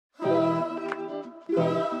Hello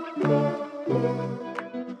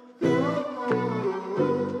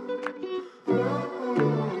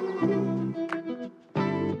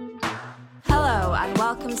and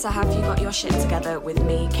welcome to Have You Got Your Shit Together with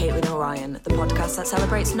me, Caitlin O'Ryan, the podcast that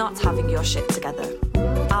celebrates not having your shit together.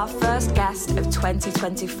 Our first guest of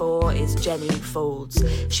 2024 is Jenny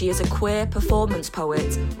Foulds. She is a queer performance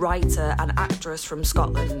poet, writer and actress from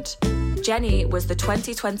Scotland. Jenny was the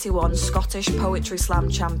 2021 Scottish Poetry Slam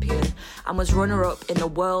champion and was runner-up in the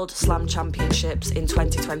World Slam Championships in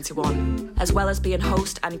 2021, as well as being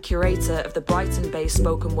host and curator of the Brighton-based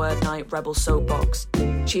spoken word night Rebel Soapbox.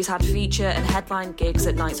 She's had feature and headline gigs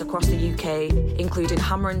at nights across the UK, including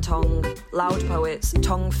Hammer and Tongue, Loud Poets,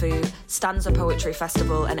 Tong Fu, Stanza Poetry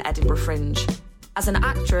Festival and Edinburgh Fringe. As an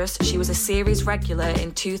actress, she was a series regular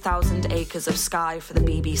in 2,000 Acres of Sky for the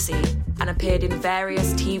BBC and appeared in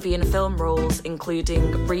various TV and film roles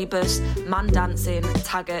including Rebus, Man Dancing,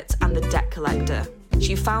 Taggart and The Debt Collector.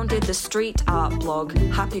 She founded the street art blog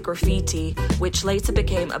Happy Graffiti, which later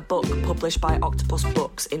became a book published by Octopus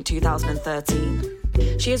Books in 2013.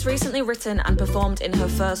 She has recently written and performed in her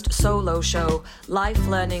first solo show, Life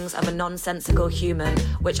Learnings of a Nonsensical Human,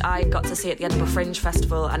 which I got to see at the Edinburgh Fringe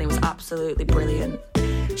Festival and it was absolutely brilliant.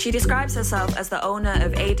 She describes herself as the owner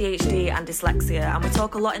of ADHD and dyslexia, and we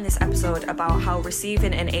talk a lot in this episode about how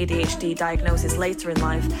receiving an ADHD diagnosis later in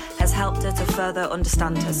life has helped her to further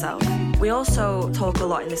understand herself. We also talk a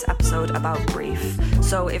lot in this episode about grief,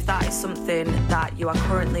 so if that is something that you are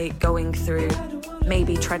currently going through,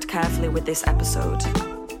 maybe tread carefully with this episode.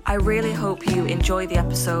 I really hope you enjoy the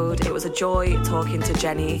episode. It was a joy talking to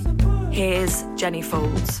Jenny. Here's Jenny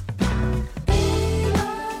Foulds.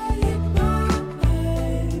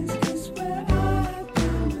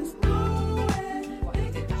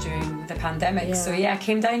 Pandemic, yeah. So yeah, I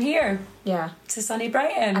came down here to sunny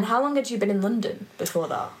Brighton. And how long had you been in London before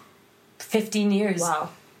that? 15 years.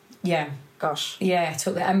 Wow. Yeah. Gosh. Yeah,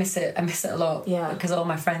 totally. I miss it a lot. Yeah. Because all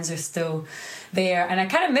my friends are still there and I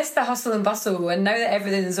kind of miss the hustle and bustle, and now that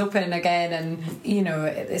everything is open again and you know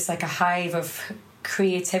it's like a hive of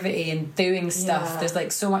creativity and doing stuff, there's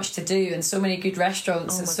like so much to do and so many good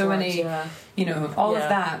restaurants and so many you know, all of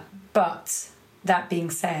that. But that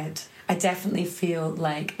being said, I definitely feel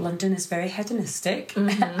like London is very hedonistic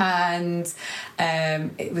and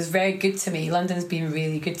it was very good to me. London's been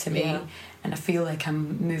really good to me and I feel like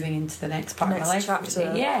I'm moving into the next part of my life.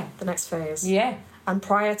 Chapter, yeah. The next phase. Yeah. And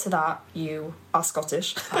prior to that, you are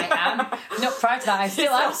Scottish. I am. Not prior to that, I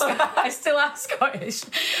still am Scottish.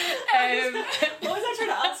 What was I trying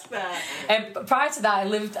to ask there? Prior to that,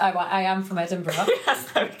 I am from Edinburgh. Yes,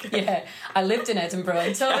 okay. Yeah, I lived in Edinburgh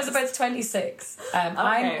until I was about 26.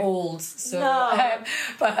 I'm old, so... No.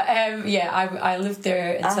 I lived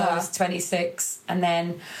there until I was 26. And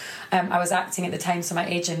then I was acting at the time, so my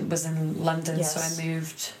agent was in London, so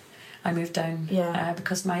I moved down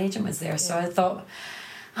because my agent was there. So I thought,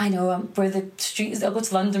 I know where the streets... I'll go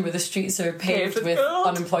to London where the streets are paved with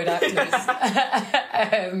unemployed actors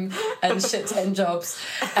and shit-10 jobs,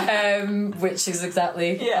 which is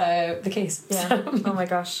exactly the case. Yeah. Oh my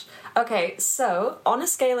gosh. Okay, so on a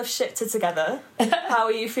scale of shit to together, how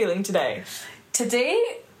are you feeling today? Today,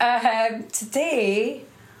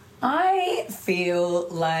 I feel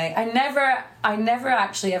like I never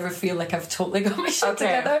actually ever feel like I've totally got my shit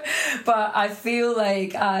together, but I feel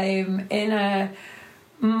like I'm in a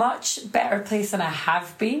much better place than I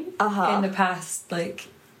have been in the past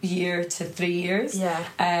year to 3 years. Yeah.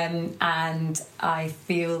 And I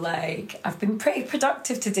feel like I've been pretty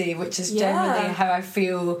productive today, which is generally how I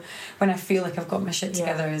feel when I feel like I've got my shit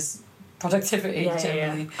together is productivity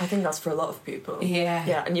generally. I think that's for a lot of people.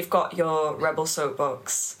 Yeah. And you've got your Rebel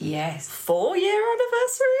Soapbox 4-year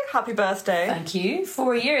anniversary. Happy birthday. Thank you.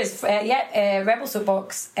 4 years. Rebel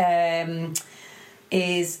Soapbox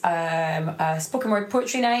is a spoken word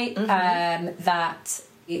poetry night that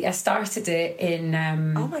I started it in...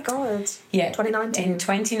 oh my God. Yeah. 2019. In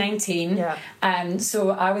 2019. Yeah.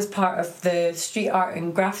 So I was part of the street art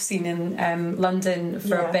and graph scene in London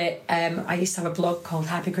for a bit. I used to have a blog called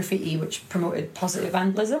Happy Graffiti, which promoted positive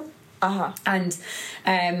vandalism. And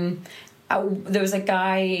there was a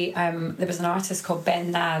guy, there was an artist called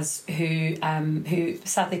Ben Naz who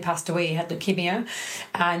sadly passed away. He had leukemia,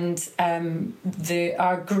 and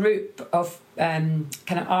our group of kind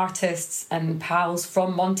of artists and pals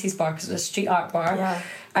from Monty's Bar, because it was a street art bar.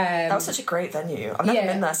 That was such a great venue. I've never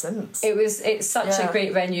been there since. It's such a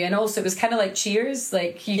great venue, and also it was kind of like Cheers.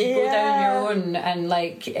 Like you could go down on your own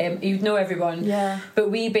and you'd know everyone. Yeah.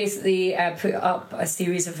 But we basically put up a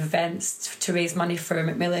series of events to raise money for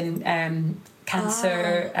Macmillan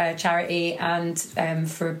cancer charity, and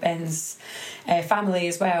for Ben's family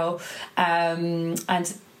as well.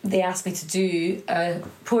 And they asked me to do a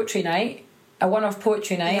poetry night, a one-off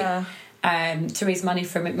poetry night, to raise money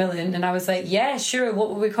for Macmillan. And I was like, yeah, sure, what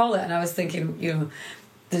would we call it? And I was thinking,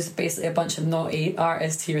 there's basically a bunch of naughty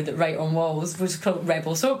artists here that write on walls, which is called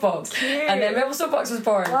Rebel Soapbox. Cute. And then Rebel Soapbox was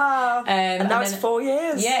born. Wow. And that was 4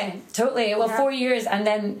 years. Yeah, totally. Well, 4 years. And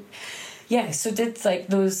then, so did like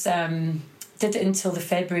those, did it until the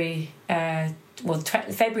February,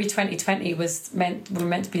 February 2020 were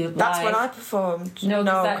meant to be live. That's when I performed. No,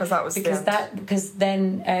 because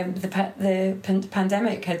then the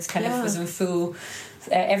pandemic had kind of was in full.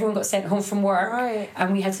 Everyone got sent home from work,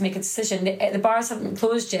 and we had to make a decision. The bars hadn't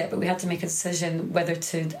closed yet, but we had to make a decision whether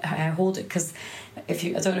to hold it, because I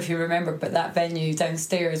don't know if you remember, but that venue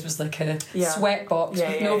downstairs was like a sweat box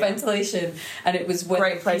with no ventilation, and it was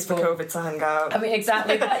great place for COVID to hang out. I mean,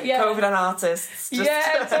 exactly. COVID and artists.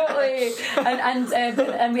 Totally.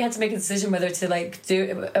 And we had to make a decision whether to like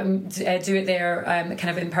do it there, kind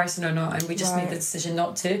of in person or not, and we just made the decision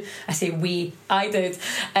not to. I did,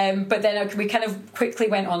 but then we kind of quickly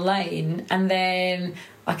went online, and then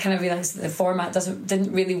I kind of realised that the format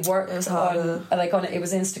didn't really work on it. It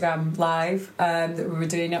was Instagram Live that we were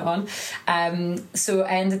doing it on, so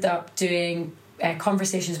I ended up doing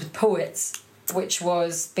conversations with poets, which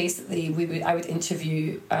was basically I would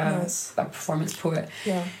interview a performance poet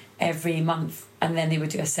every month, and then they would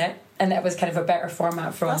do a set, and that was kind of a better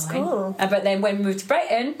format for That's online. Cool. But then when we moved to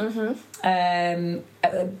Brighton,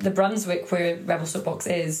 at the Brunswick where Rebel Soapbox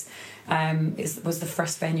was the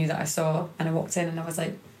first venue that I saw, and I walked in and I was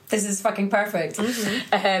like, this is fucking perfect.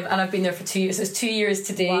 And I've been there for 2 years. So it's 2 years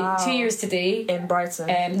today. Wow. 2 years today in Brighton.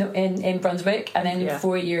 No, in Brunswick, and then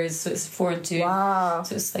 4 years. So it's 4 and 2. Wow.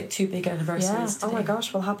 So it's like 2 big anniversaries. Yeah. Oh my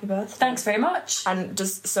gosh! Well, happy birthday. Thanks very much. And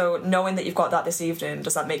just so knowing that you've got that this evening,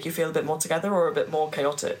 does that make you feel a bit more together or a bit more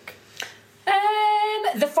chaotic?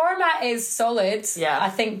 The format is solid. Yeah. I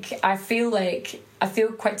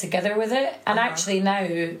feel quite together with it, and actually now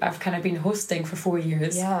I've kind of been hosting for 4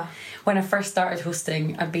 years. Yeah. When I first started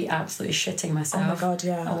hosting, I'd be absolutely shitting myself. Oh my god,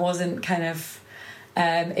 yeah. I wasn't kind of.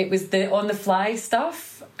 It was the on the fly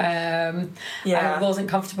stuff. I wasn't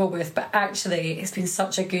comfortable with, but actually, it's been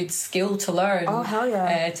such a good skill to learn. Oh hell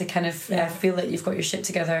yeah! To kind of feel that you've got your shit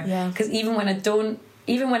together. Yeah. Because even when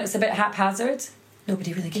it's a bit haphazard,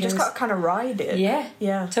 nobody really cares. You just got to kind of ride it. Yeah.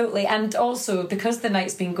 Yeah. Totally. And also, because the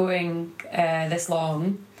night's been going this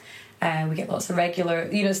long, we get lots of regular,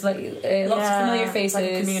 it's like lots of familiar faces.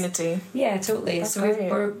 Like a community. Yeah, totally. That's so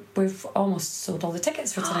great. we've almost sold all the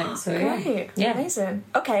tickets for tonight. So great. Yeah. Amazing.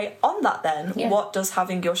 Okay, on that then, what does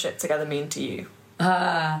having your shit together mean to you?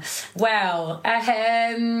 Having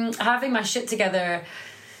my shit together.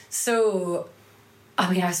 So,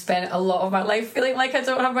 I've spent a lot of my life feeling like I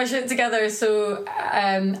don't have my shit together. So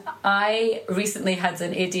I recently had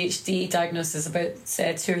an ADHD diagnosis about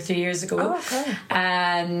 2 or 3 years ago. Oh, okay.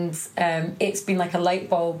 And it's been like a light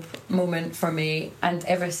bulb moment for me. And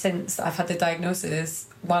ever since I've had the diagnosis,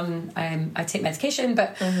 I take medication,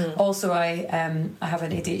 but also I have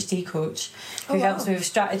an ADHD coach who helps me with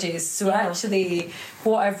strategies. So actually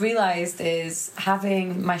what I've realised is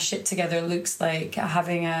having my shit together looks like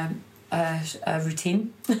having a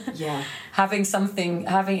routine. having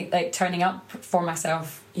turning up for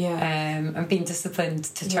myself, and being disciplined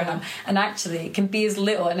to turn up, and actually it can be as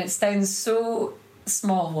little, and it sounds so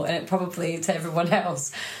small, and it probably to everyone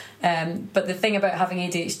else, but the thing about having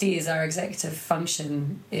ADHD is our executive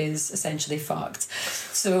function is essentially fucked,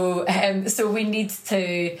 so we need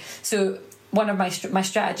to one of my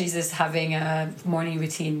strategies is having a morning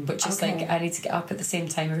routine, which is like I need to get up at the same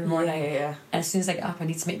time every morning. Yeah. And as soon as I get up, I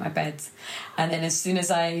need to make my bed. And then as soon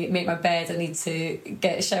as I make my bed, I need to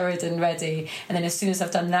get showered and ready. And then as soon as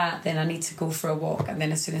I've done that, then I need to go for a walk. And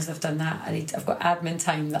then as soon as I've done that, I've got admin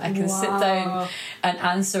time that I can sit down and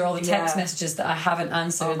answer all the text messages that I haven't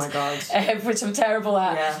answered. Oh my God. Which I'm terrible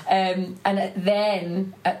at. Yeah. And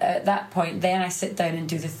then at that point, then I sit down and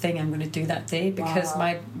do the thing I'm going to do that day, because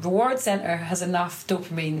my reward centre has enough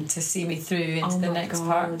dopamine to see me through into the next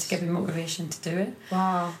part to give me motivation to do it.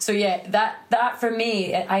 Wow. So that for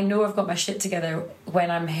me, I know I've got my shit together when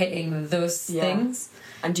I'm hitting those things.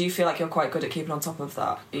 And do you feel like you're quite good at keeping on top of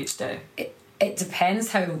that each day? It depends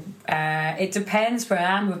it depends where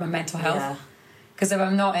I am with my mental health. Because if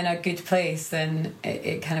I'm not in a good place, then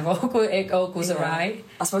it kind of all goes awry.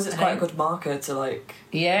 I suppose it's quite a good marker to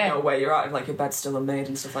where you're at, if like your bed's still unmade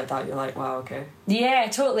and stuff like that. You're like, wow, okay. Yeah,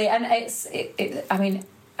 totally. And I mean,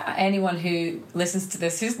 anyone who listens to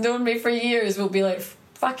this who's known me for years will be like,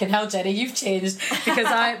 fucking hell, Jenny, you've changed.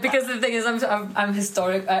 Because the thing is, I'm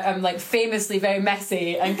historic. I'm like famously very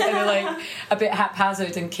messy and kind of like a bit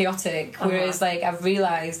haphazard and chaotic. Whereas like I've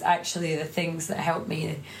realised actually the things that help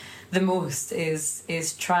me the most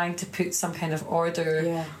is trying to put some kind of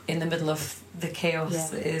order in the middle of the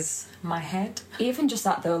chaos that is my head. Even just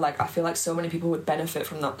that though, like I feel like so many people would benefit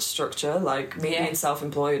from that structure, like me being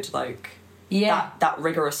self-employed, like that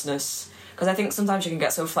rigorousness. Because I think sometimes you can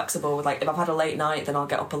get so flexible with, like, if I've had a late night, then I'll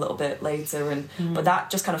get up a little bit later, but that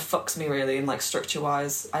just kind of fucks me really, and like structure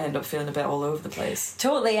wise I end up feeling a bit all over the place.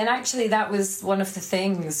 Totally. And actually that was one of the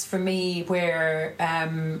things for me where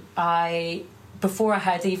before I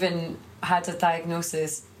had even had a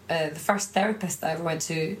diagnosis, the first therapist I ever went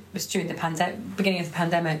to was during the beginning of the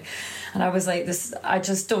pandemic, and I was like, "This, I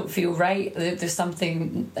just don't feel right. There's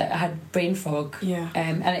something." I had brain fog,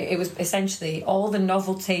 and it was essentially all the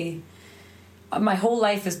novelty. My whole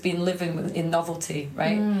life has been living in novelty,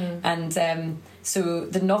 right? And so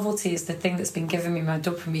the novelty is the thing that's been giving me my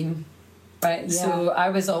dopamine. Right, so I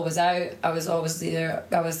was always out. I was always there.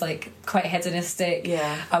 I was like quite hedonistic.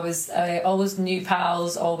 I was always new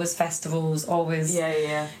pals, always festivals, always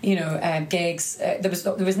gigs. There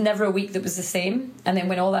was never a week that was the same. And then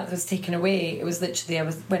when all that was taken away, it was literally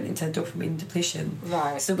I went into a dopamine depletion.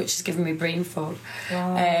 Right. So which has given me brain fog.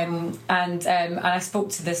 Wow. And I spoke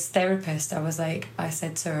to this therapist. I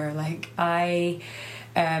said to her like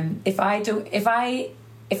if I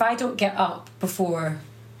don't get up before.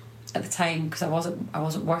 At the time, because I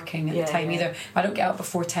wasn't working at the time either. If I don't get up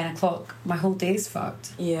before 10 o'clock, my whole day's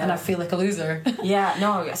fucked. And I feel like a loser.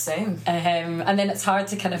 Same. And then it's hard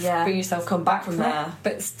to kind of bring yourself come back from there.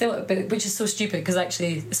 But still, which is so stupid because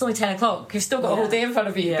actually it's only 10 o'clock. You've still got a whole day in front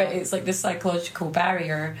of you. But it's like this psychological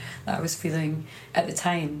barrier that I was feeling at the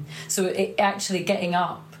time. So it actually getting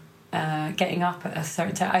up at a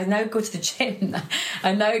certain time. I now go to the gym.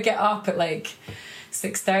 I now get up at like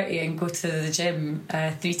 6:30 and go to the gym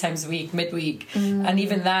 3 times a week, midweek. And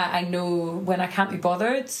even that, I know when I can't be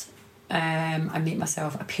bothered, I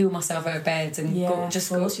peel myself out of bed and go to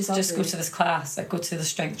this class. I go to the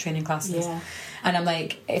strength training classes, and I'm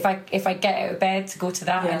like, if I get out of bed to go to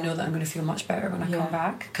that, I know that I'm going to feel much better when I come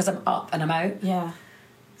back because I'm up and I'm out.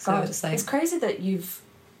 So it's crazy that you've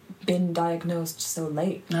been diagnosed so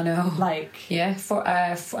late. I know. I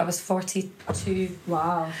was 42.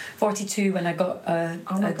 Wow. 42 when I got a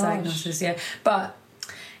diagnosis. But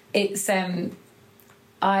it's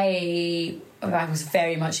I was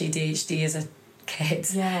very much ADHD as a kid.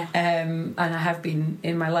 And I have been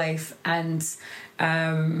in my life, and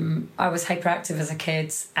I was hyperactive as a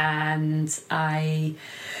kid, and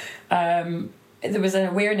there was an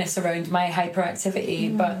awareness around my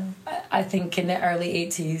hyperactivity, but I think in the early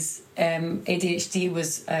 80s, ADHD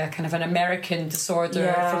was kind of an American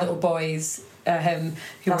disorder for little boys who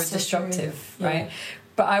were destructive, right?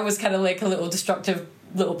 But I was kind of like a little destructive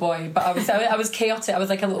little boy, but I was chaotic. I was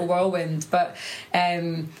like a little whirlwind, but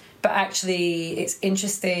actually it's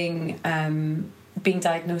interesting being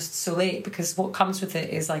diagnosed so late, because what comes with it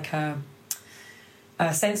is like a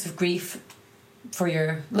sense of grief for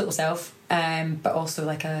your little self, but also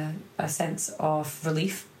like a sense of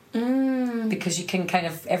relief, because you can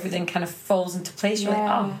everything kind of falls into place. You're like,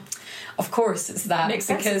 oh, of course it's that. Makes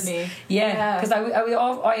sense to me. Because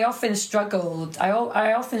I often struggled. I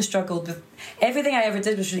often struggled with everything I ever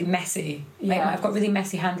did was really messy. I've got really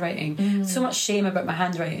messy handwriting. So much shame about my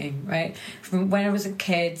handwriting. Right, from when I was a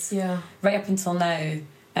kid, right up until now.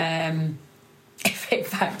 In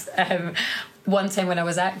fact, one time when I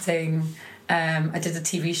was acting. I did a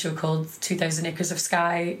TV show called 2,000 Acres of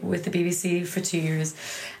Sky with the BBC for 2 years,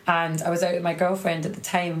 and I was out with my girlfriend at the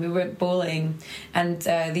time. We went bowling, and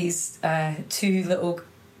these 2 little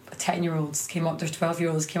 10-year-olds came up, there's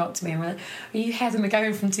 12-year-olds came up to me and were like, "Are you Heather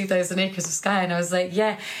McGowan from 2,000 Acres of Sky?" And I was like,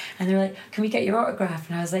 "Yeah." And they were like, "Can we get your autograph?"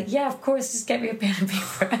 And I was like, "Yeah, of course, just get me a pen and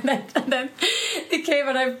paper." And then they came,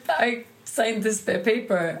 and I signed this bit of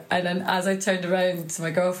paper, and then as I turned around to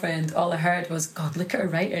my girlfriend, all I heard was, "God, look at her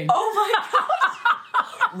writing." Oh my God.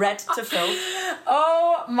 Read to film.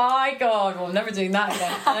 Oh my God, well, I'm never doing that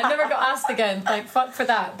again. And I never got asked again, thank fuck for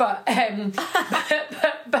that. But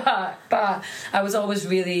I was always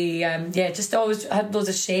really just always had loads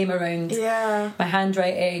of shame around my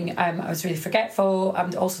handwriting. I was really forgetful.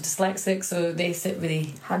 I'm also dyslexic, so they sit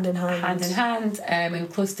really hand in hand and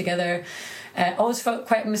close together. Always felt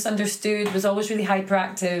quite misunderstood, was always really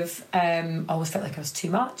hyperactive, always felt like I was too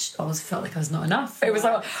much, always felt like I was not enough. It was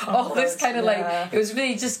like all this kind of like, it was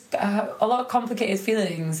really just a lot of complicated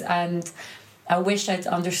feelings, and I wish I'd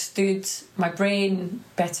understood my brain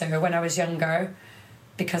better when I was younger,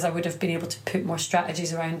 because I would have been able to put more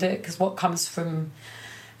strategies around it, because what comes from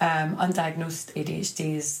undiagnosed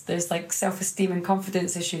ADHD is there's like self-esteem and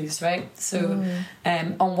confidence issues, right? So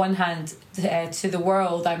on one hand, to the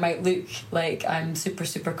world I might look like I'm super,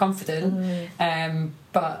 super confident,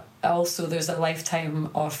 but also there's a lifetime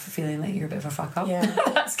of feeling like you're a bit of a fuck up.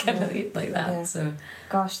 That's kind of like that. So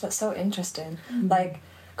gosh, that's so interesting. Like,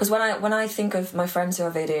 because when I think of my friends who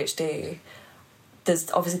have ADHD,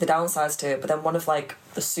 there's obviously the downsides to it, but then one of like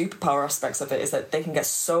the superpower aspects of it is that they can get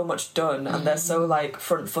so much done and they're so like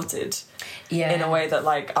front-footed in a way that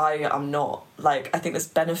like I am not. Like, I think there's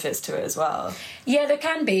benefits to it as well. Yeah, there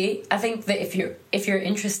can be. I think that if you're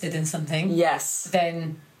interested in something,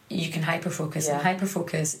 then you can hyperfocus, and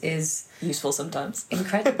hyperfocus is useful sometimes.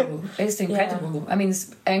 Incredible. It's incredible. I mean,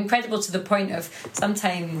 it's incredible to the point of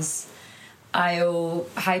sometimes I'll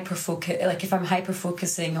hyperfocus, like if I'm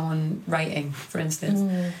hyperfocusing on writing, for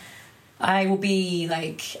instance, I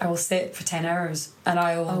will sit for 10 hours and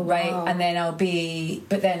I will write, and then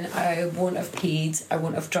but then I won't have peed, I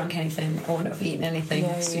won't have drunk anything, I won't have eaten anything.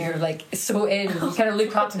 You're like so in, you kind of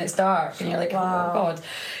look up and it's dark and you're like, oh God,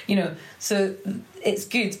 so it's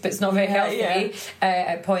good, but it's not very healthy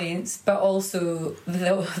at points. But also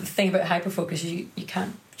the thing about hyperfocus, you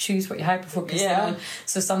can't choose what you hyperfocus in on,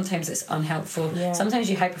 so sometimes it's unhelpful. Sometimes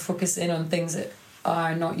you hyperfocus in on things that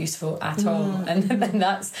are not useful at all, and then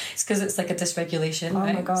it's because it's like a dysregulation,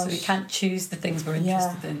 right? My gosh. So we can't choose the things we're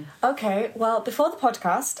interested in. Okay, well, before the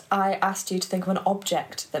podcast I asked you to think of an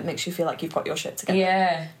object that makes you feel like you've got your shit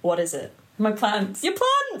together. What is it? My plants. Your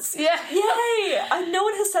plants! Yeah. Yay! No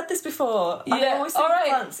one has said this before. I always think of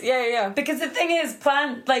plants. Yeah. Because the thing is,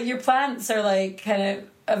 your plants are like kind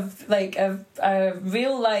of like a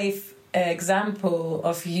real life example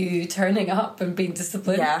of you turning up and being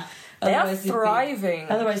disciplined. Yeah. They are thriving.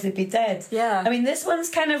 Otherwise they'd be dead. Yeah. I mean, this one's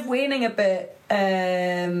kind of waning a bit.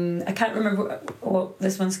 I can't remember what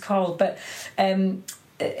this one's called, but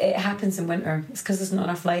it happens in winter. It's because there's not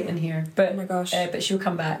enough light in here. But, oh my gosh. But she'll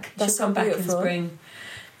come back. That's she'll come so back in spring.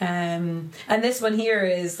 And this one here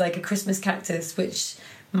is like a Christmas cactus, which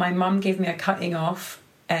my mum gave me a cutting off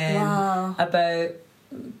about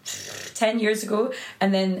 10 years ago,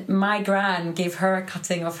 and then my gran gave her a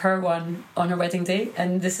cutting of her one on her wedding day,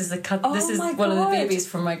 and this is this is one of the babies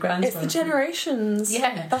from my gran's It's the generations.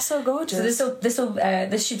 That's so gorgeous. So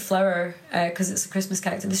this should flower because it's a Christmas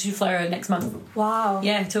cactus. This should flower next month. Wow.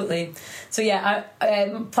 Yeah, totally. So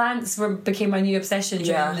plants became my new obsession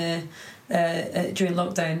during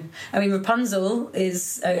lockdown. I mean, Rapunzel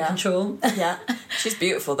is out of control. Yeah, she's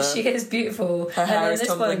beautiful though. She is beautiful. Her hair is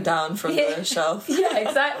tumbling down from the shelf. Yeah,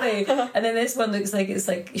 exactly. And then this one looks like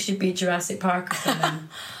it should be Jurassic Park or something.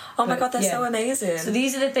 Oh my God, they're so amazing. So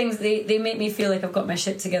these are the things, they make me feel like I've got my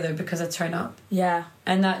shit together because I turn up. Yeah.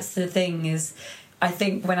 And that's the thing is, I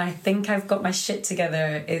think when I think I've got my shit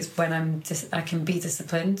together is when I can be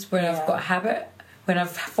disciplined, when I've got a habit, when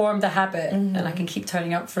I've formed a habit and I can keep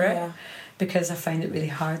turning up for it. Yeah. Because I find it really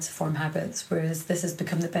hard to form habits, whereas this has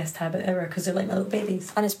become the best habit ever because they're like my little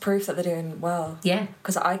babies. And it's proof that they're doing well. Yeah.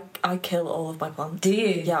 Because I kill all of my plants. Do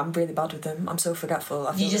you? Yeah, I'm really bad with them. I'm so forgetful.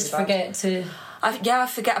 I feel you just really forget to... I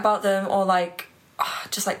forget about them, or like...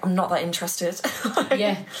 just like I'm not that interested.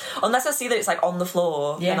 Unless I see that it's like on the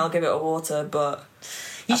floor, then I'll give it a water, but...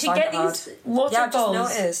 You should get these water balls. I've just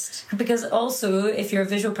noticed. Because also, if you're a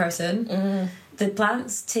visual person, the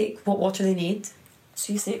plants take what water they need.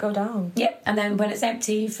 So you see it go down. Yep, and then when it's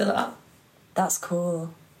empty, you fill it up. That's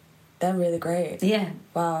cool. They're really great. Yeah.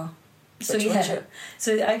 Wow. So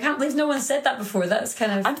so I can't believe no one said that before. That's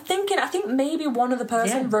kind of... I think maybe one other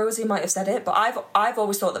person, Rosie, might have said it, but I've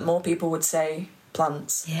always thought that more people would say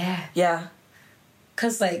plants. Yeah. Yeah.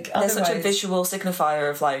 Because like they're such a visual signifier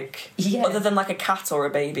of like other than like a cat or a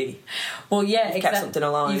baby. Well, yeah, you've kept something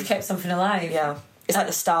alive. You've kept something alive. Yeah. It's like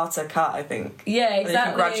the starter cat, I think. Yeah,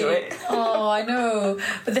 exactly. And you can graduate. Oh, I know.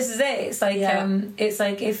 But this is it. It's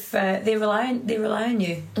like if they rely on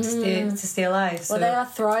you to stay alive. So. Well, they are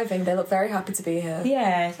thriving. They look very happy to be here.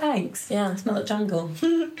 Yeah, thanks. Yeah, it's my little jungle.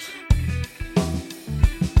 Can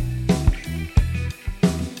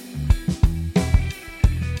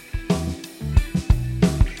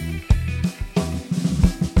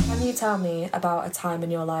you tell me about a time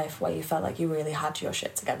in your life where you felt like you really had your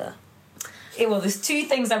shit together? Well, there's two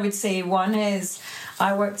things I would say. One is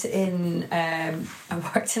I worked in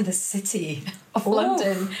the city of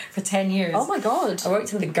London for 10 years. Oh my God. I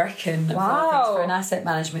worked in the Gherkin for an asset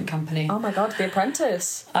management company. Oh my God, The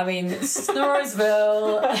Apprentice. I mean,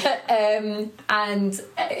 Snoresville. And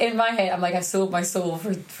in my head, I'm like, I sold my soul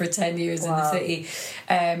for 10 years in the city.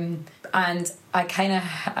 And I'm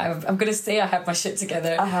going to say I had my shit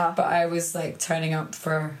together, but I was like turning up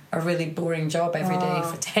for a really boring job every day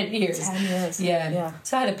for 10 years. 10 years. Yeah.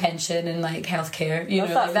 So I had a pension and like healthcare, you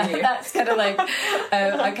know, like that. That's kind of like,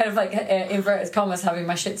 I kind of like inverted commas having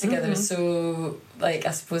my shit together. So like,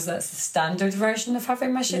 I suppose that's the standard version of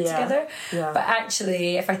having my shit together. Yeah. But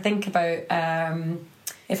actually, if I think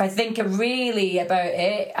really about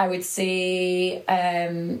it, I would say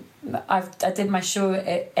I did my show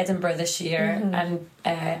at Edinburgh this year, and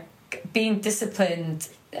being disciplined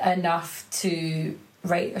enough to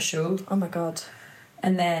write a show. Oh my God.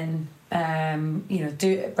 And then,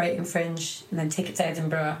 do it at Brighton Fringe and then take it to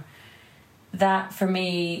Edinburgh. That, for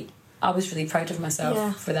me, I was really proud of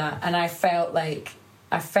myself for that. And I felt like,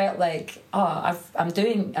 I'm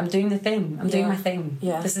doing the thing. I'm doing my thing.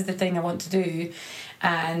 Yeah. This is the thing I want to do.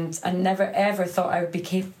 And I never ever thought I would be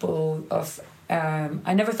capable of.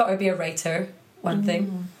 I never thought I'd be a writer. One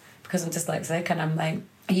thing, because I'm dyslexic, and I'm like,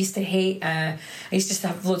 I used to hate. I used just to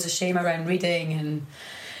have loads of shame around reading and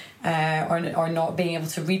or not being able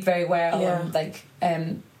to read very well. Yeah.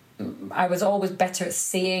 And I was always better at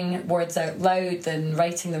saying words out loud than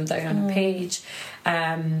writing them down on a page.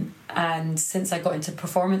 And since I got into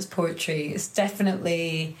performance poetry, it's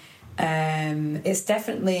definitely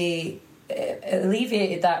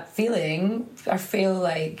alleviated that feeling. I feel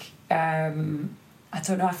like I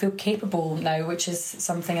don't know, I feel capable now, which is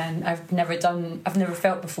something I've never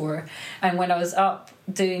felt before. And when I was up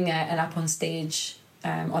doing it and up on stage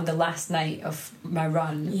on the last night of my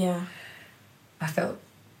run, I felt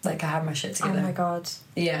like I had my shit together. Oh my God.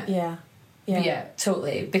 Yeah,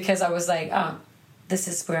 totally, because I was like, this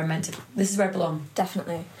is where this is where I belong.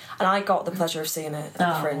 Definitely. And I got the pleasure of seeing it at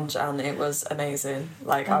the Fringe, and it was amazing.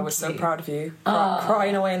 Like, I was so proud of you,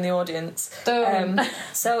 crying away in the audience.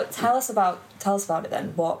 So tell us about it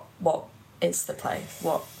then. What is the play?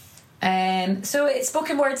 What? So it's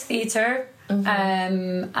spoken word theatre,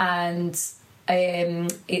 and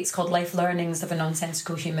it's called Life Learnings of a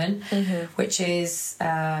Nonsensical Human, which is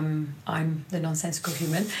I'm the nonsensical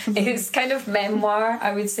human. It's kind of memoir,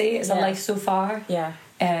 I would say. It's a life so far. Yeah.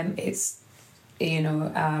 It's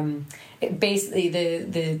it basically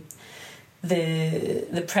the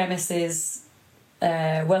premise is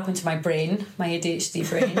welcome to my brain, my ADHD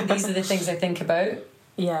brain. These are the things I think about.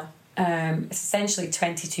 Yeah. It's essentially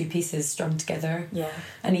 22 pieces strung together. Yeah.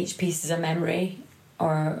 And each piece is a memory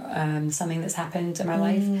or something that's happened in my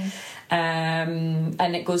life.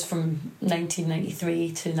 And it goes from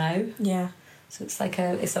 1993 to now. Yeah. So it's like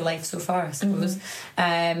it's a life so far, I suppose.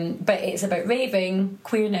 But it's about raving,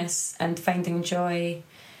 queerness, and finding joy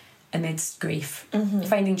amidst grief.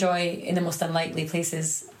 Finding joy in the most unlikely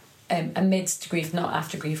places amidst grief, not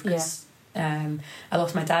after grief, because I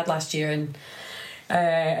lost my dad last year,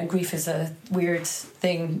 and grief is a weird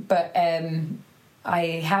thing. But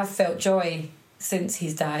I have felt joy since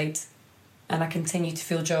he's died, and I continue to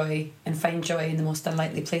feel joy and find joy in the most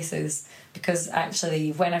unlikely places, because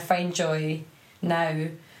actually when I find joy now,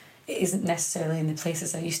 it isn't necessarily in the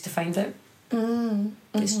places I used to find it.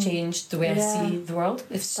 It's changed the way I see the world.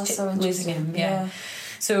 It's so losing him.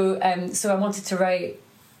 So I wanted to write.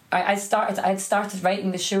 I'd started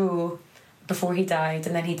writing the show before he died,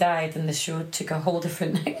 and then he died, and the show took a whole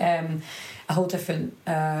different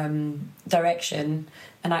direction.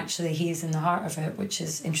 And actually, he's in the heart of it, which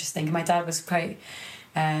is interesting. My dad was quite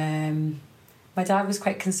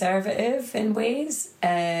conservative in ways,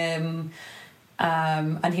 and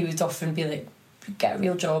he would often be like, "Get a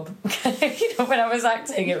real job." When I was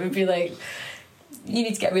acting, it would be like, "You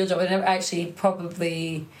need to get a real job." And actually,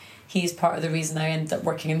 probably, he's part of the reason I ended up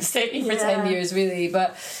working in the city for 10 years, really.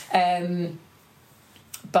 But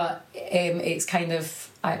it's kind of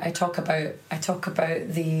I talk about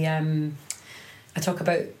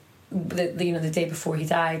the day before he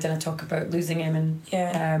died, and I talk about losing him,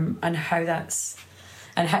 and how that's,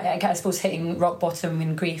 and how, I suppose, hitting rock bottom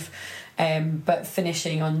in grief, but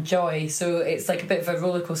finishing on joy. So it's like a bit of a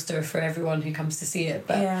roller coaster for everyone who comes to see it.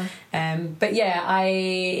 But I'm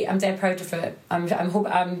dead proud of it.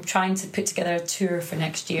 I'm trying to put together a tour for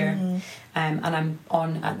next year, and I'm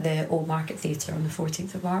on at the Old Market Theatre on the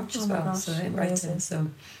 14th of March as well. Gosh, so in Brighton.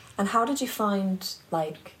 So. And how did you find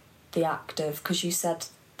like the act of? Because you said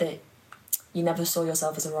that you never saw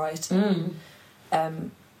yourself as a writer.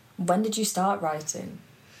 When did you start writing?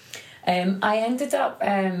 I ended up.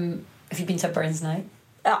 Have you been to a Burns night?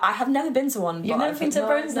 I have never been to one. You've never been to a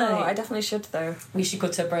Burns night? No, I definitely should though. We should go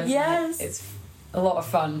to a Burns night. It's a lot of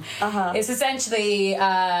fun. It's essentially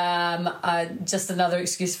just another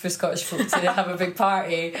excuse for Scottish folk to have a big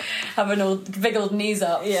party, have big old knees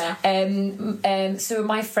up. Yeah. So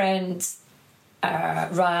my friend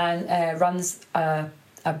runs a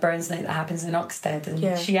Burns night that happens in Oxted,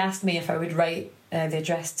 and she asked me if I would write the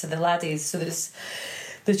address to the laddies. So there's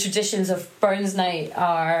the traditions of Burns night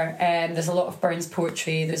are there's a lot of Burns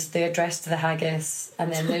poetry. There's the address to the haggis,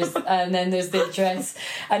 and then there's the address.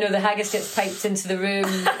 I know the haggis gets piped into the room.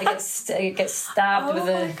 It gets stabbed with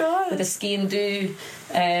a skein dhu,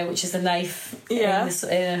 which is a knife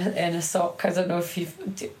in a sock. I don't know if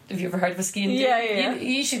you've ever heard of a skein dhu. Yeah.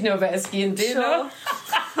 You should know about a skein dhu. Sure. No?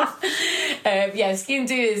 Skein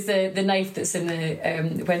dhu is the knife that's in the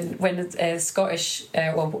when Scottish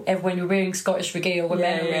when you're wearing Scottish regale, when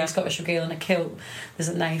men are wearing Scottish regale and a kilt, there's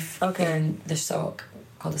a knife in the sock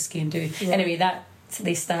called a skein dhu. Anyway, that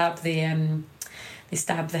they stab the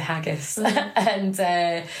haggis, and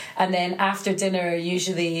then after dinner,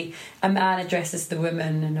 usually a man addresses the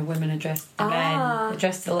women and a woman addresses the men,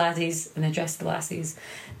 address the laddies and address the lassies.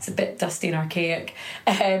 It's a bit dusty and archaic,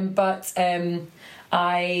 but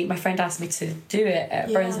my friend asked me to do it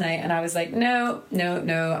at Burns night, and I was like, no,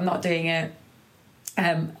 I'm not doing it.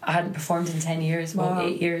 I hadn't performed in 10 years,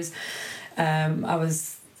 8 years.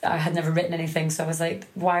 I had never written anything, so I was like,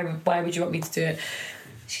 why would you want me to do it?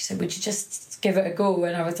 She said, would you just give it a go?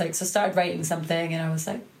 And I was like, so I started writing something, and I was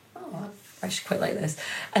like, oh, I should quite like this.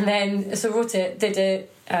 And then, so wrote it, did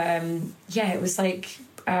it. It was like,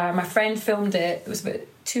 my friend filmed it. It was about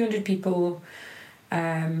 200 people.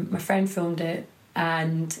 My friend filmed it,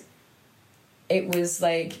 and it was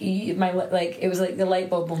like it was like the light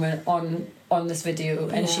bulb moment on this video,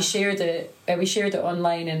 and she shared it. We shared it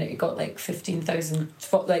online, and it got like 15,000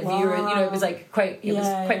 viewers. You know, it was like quite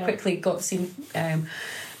quickly got seen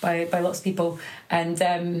by lots of people, and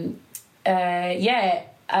I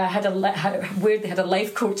weirdly had a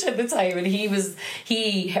life coach at the time, and he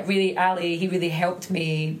really helped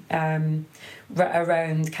me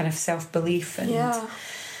around kind of self-belief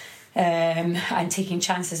and taking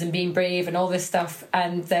chances and being brave and all this stuff.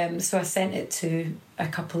 And so I sent it to a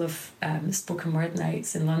couple of spoken word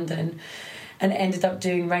nights in London, and ended up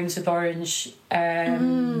doing Rounds with Orange,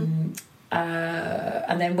 and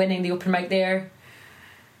then winning the open mic there,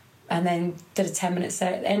 and then did a 10-minute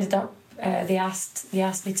set. Ended up they asked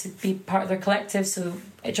me to be part of their collective, so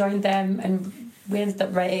I joined them, and we ended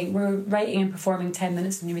up we're writing and performing 10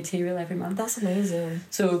 minutes of new material every month. That's amazing.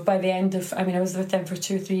 So by the end of, I was with them for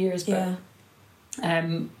 2 or 3 years, but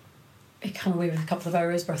it came away with a couple of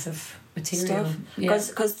hours worth of material.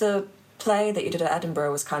 Because the play that you did at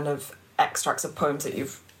Edinburgh was kind of extracts of poems that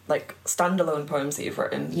you've, like standalone poems that you've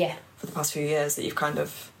written for the past few years that you've kind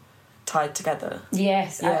of tied together.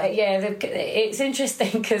 Yes. It's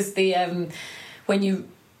interesting because when you,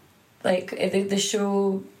 like, the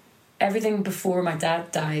show, everything before my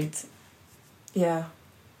dad died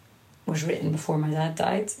was written before my dad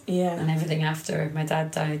died, and everything after my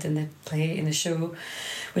dad died in the play, in the show,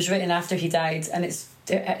 was written after he died. And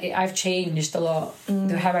I've changed a lot.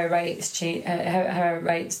 How I write how I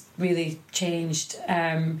write really changed.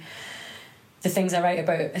 The things I write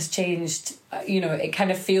about has changed. You know, it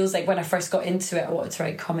kind of feels like when I first got into it, I wanted to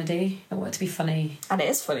write comedy. I wanted to be funny, and it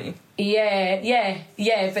is funny. Yeah.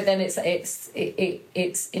 But then it's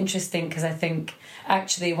interesting because I think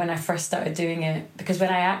actually when I first started doing it, because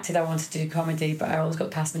when I acted, I wanted to do comedy, but I always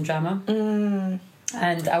got cast in drama.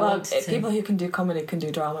 And people who can do comedy can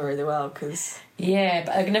do drama really well, because but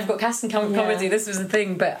I never got cast in comedy. This was the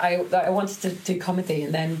thing, but I wanted to do comedy,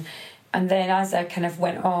 and then as I kind of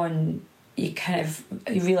went on, you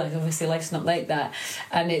realise obviously life's not like that,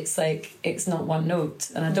 and it's like it's not one note,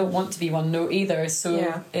 and I don't want to be one note either.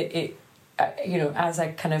 So as I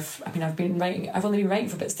kind of, I've only been writing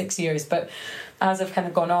for about 6 years, but as I've kind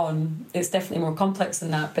of gone on, it's definitely more complex than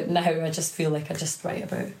that. But now I just feel like I just write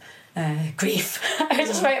about grief. I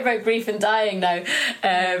just write about grief and dying now.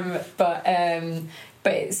 But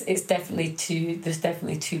it's definitely there's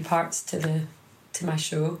definitely two parts to my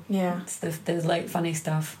show. It's the light funny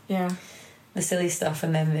stuff, the silly stuff,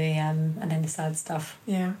 and then the sad stuff.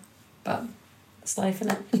 But it's life,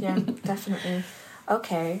 isn't it? Definitely.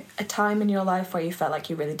 Okay, a time in your life where you felt like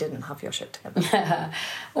you really didn't have your shit together.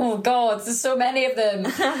 Oh God, there's so many of them.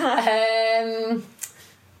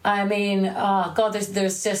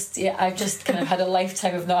 There's just I've just kind of had a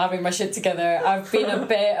lifetime of not having my shit together. I've been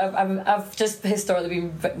I've just historically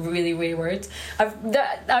been really wayward.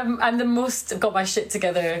 I'm the most got my shit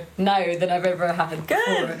together now than I've ever had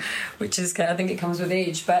before, which is I think it comes with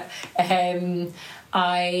age. But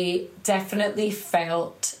I definitely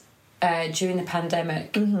felt during the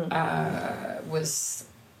pandemic was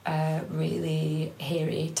a really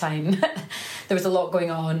hairy time. There was a lot going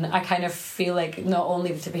on. I kind of feel like not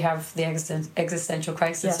only did we have the existential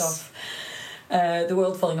crisis of the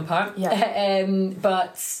world falling apart. Yeah.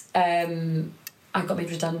 But I got made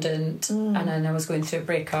redundant, and then I was going through a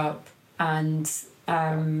breakup, and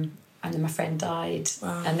then my friend died.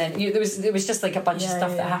 Wow. And then there was just like a bunch of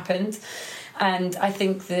stuff that happened. And I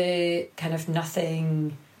think the kind of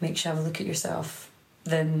nothing makes you have a look at yourself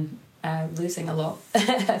than losing a lot.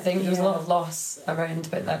 I think there was a lot of loss around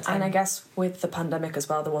about that time. And I guess with the pandemic as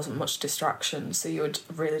well, there wasn't much distraction, so you were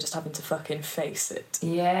really just having to fucking face it.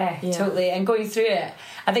 Yeah, totally. And going through it,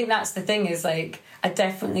 I think that's the thing, is like, I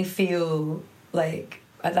definitely feel like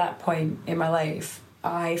at that point in my life,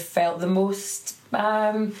 I felt the most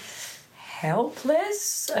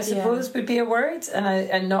helpless, I suppose would be a word,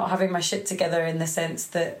 and not having my shit together, in the sense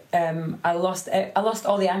that I lost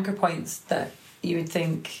all the anchor points that you would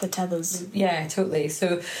think, the tethers. Yeah, totally.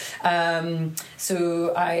 So I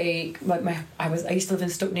used to live in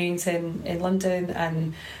Stoke Newington in London,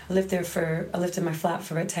 and I lived in my flat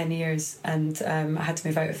for about 10 years, and I had to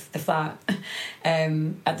move out of the flat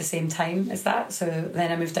at the same time as that. So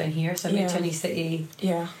then I moved down here, so I moved to a new city.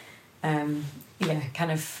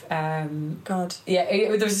 God. Yeah,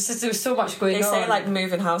 there was so much going on. They say like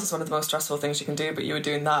moving house is one of the most stressful things you can do, but you were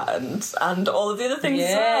doing that and all of the other things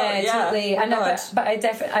as well. Yeah, totally. But I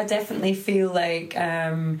definitely feel like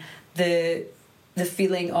the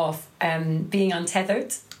feeling of being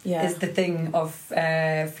untethered is the thing of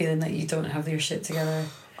feeling that you don't have your shit together.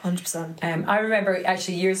 100%. I remember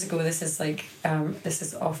actually years ago, this is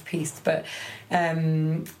off piste, but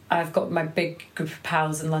I've got my big group of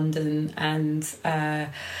pals in London, and I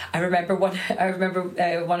remember one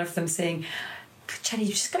of them saying, "Jenny,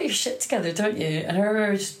 you just got your shit together, don't you?" And I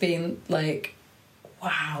remember just being like,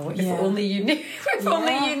 wow, if only you knew. If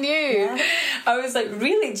only you knew. Yeah. I was like,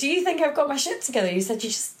 really? Do you think I've got my shit together? You said you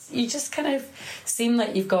just kind of seem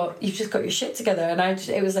like you've just got your shit together, and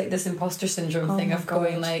it was like this imposter syndrome thing of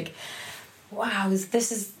going like, wow, if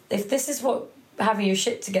this is what having your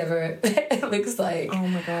shit together looks like.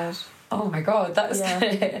 Oh my god, that's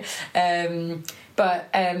but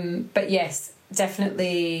yes,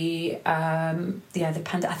 definitely I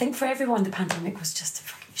think for everyone the pandemic was just a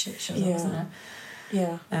fucking shit show, wasn't it?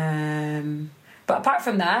 Yeah. But apart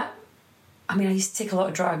from that, I mean, I used to take a lot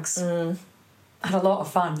of drugs. I had a lot of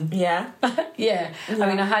fun. Yeah. Yeah. I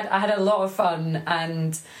mean, I had a lot of fun,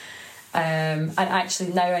 and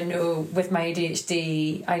actually now I know with my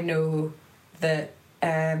ADHD, I know that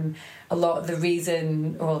a lot of the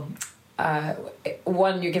reason,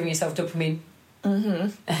 one, you're giving yourself dopamine.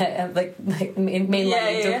 like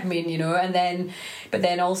mainlining dopamine, you know, but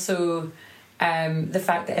then also the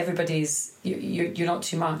fact that everybody's you're not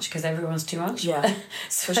too much because everyone's too much. Yeah,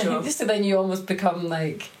 so, for sure. So then you almost become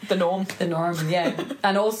like the norm. Yeah.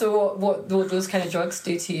 And also what those kind of drugs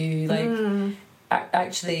do to you, like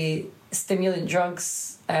actually stimulant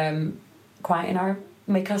drugs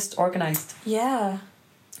make us organised. Yeah.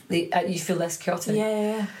 You feel less chaotic.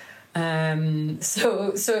 Yeah.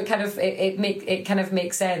 So it kind of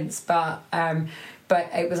makes sense, but there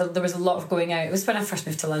was a lot of going out. It was when I first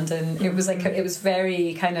moved to London. It was like it was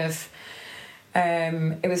very kind of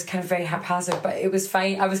very haphazard, but it was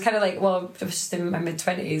fine. I was kind of like, well, I was just in my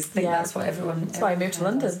mid-20s. I think that's what everyone. That's why I moved to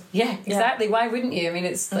London. Yeah, exactly. Why wouldn't you? I mean,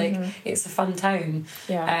 it's like it's a fun town.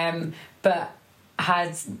 Yeah. But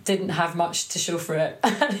didn't have much to show for it.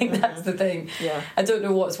 I think that's the thing. Yeah. I don't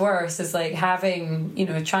know what's worse, is like having,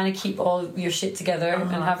 trying to keep all your shit together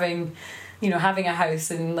and having a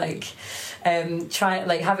house and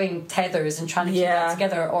having tethers and trying to keep that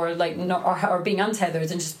together, or like not, or being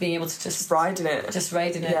untethered and just being able to just riding it.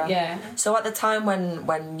 Yeah. So at the time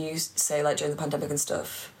when you say, like, during the pandemic and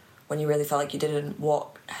stuff, when you really felt like you didn't,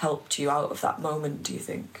 what helped you out of that moment, do you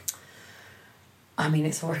think? I mean,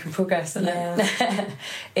 it's a work in progress, isn't it?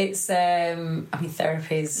 It's,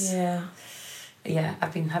 therapies. Yeah,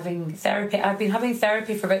 I've been having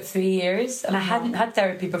therapy for about 3 years, and I hadn't had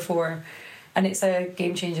therapy before, and it's a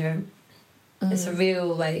game changer. It's a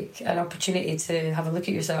real, an opportunity to have a look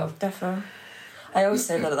at yourself. Definitely. I always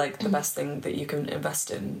say that, the best thing that you can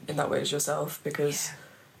invest in that way is yourself, because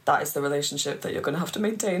that is the relationship that you're going to have to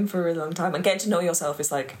maintain for a really long time, and getting to know yourself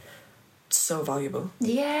is, so valuable.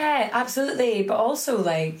 Yeah, absolutely. But also,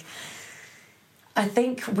 I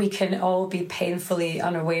think we can all be painfully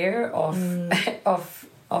unaware of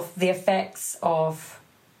the effects of,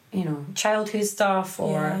 childhood stuff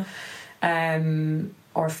or certain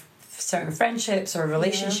friendships or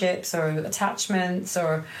relationships or attachments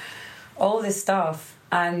or all this stuff.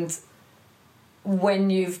 And when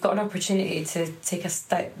you've got an opportunity to take a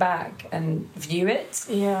step back and view it,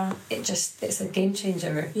 it's a game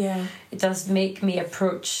changer. Yeah, it does make me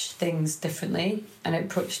approach things differently and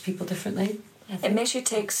approach people differently. It makes you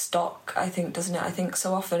take stock, I think, doesn't it? I think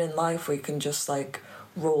so often in life we can just, like,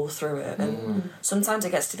 roll through it, and sometimes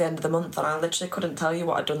it gets to the end of the month and I literally couldn't tell you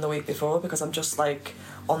what I'd done the week before because I'm just, like,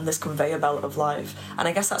 on this conveyor belt of life. And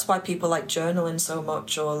I guess that's why people like journaling so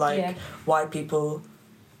much, or, like, why people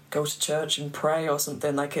go to church and pray or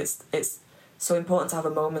something. Like, it's so important to have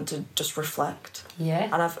a moment to just reflect. Yeah.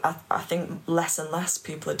 And I think less and less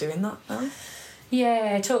people are doing that now.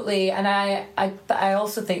 Yeah, totally. And I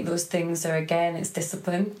also think those things are, again, it's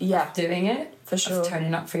discipline. Yeah. Of doing it. For sure. Of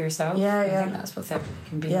turning up for yourself. Yeah, I think that's what therapy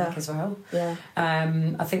can be like as well. Yeah.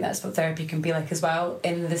 I think that's what therapy can be like as well,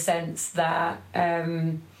 in the sense that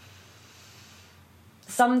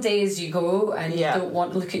some days you go and you don't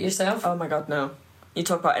want to look at yourself. Oh my God, no. You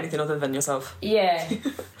talk about anything other than yourself. Yeah.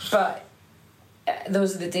 But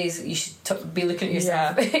those are the days that you should be looking at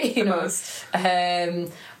yourself, you know,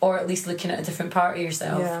 or at least looking at a different part of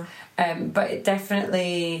yourself. Yeah. But it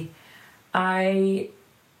definitely, I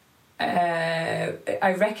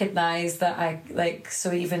recognise that I, like,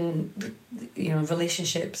 so even, you know,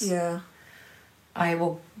 relationships. Yeah. I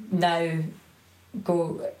will now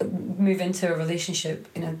move into a relationship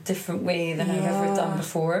in a different way than I've ever done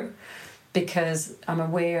before, because I'm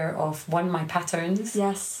aware of, one, my patterns.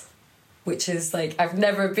 Yes. Which is, like, I've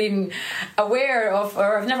never been aware of,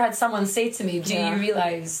 or I've never had someone say to me, do you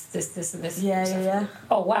realise this and this? Yeah.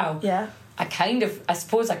 Oh, wow. Yeah. I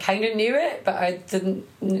suppose I kind of knew it, but I didn't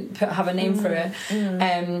have a name for it.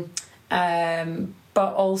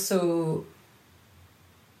 But also,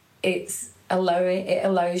 it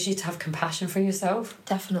allows you to have compassion for yourself.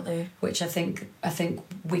 Definitely. Which I think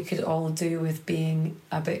we could all do with being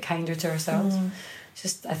a bit kinder to ourselves.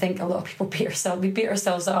 Just, I think a lot of people we beat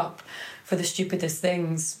ourselves up for the stupidest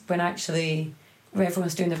things when actually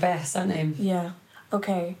everyone's doing their best, aren't they? Yeah.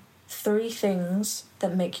 Okay. 3 things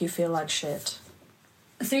that make you feel like shit.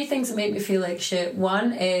 3 things that make me feel like shit.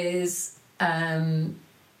 One is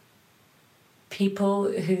people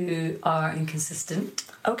who are inconsistent.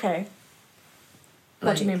 Okay.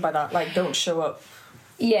 What do you mean by that? Like, don't show up?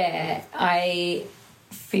 Yeah, I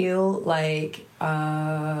feel like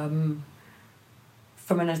from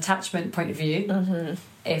an attachment point of view,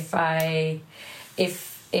 if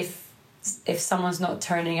someone's not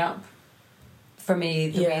turning up for me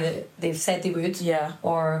the way that they've said they would,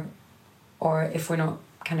 or if we're not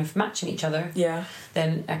kind of matching each other,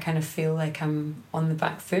 then I kind of feel like I'm on the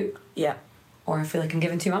back foot. Yeah. Or I feel like I'm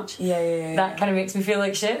giving too much. That kind of makes me feel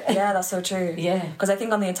like shit. Yeah, that's so true. Yeah. Because I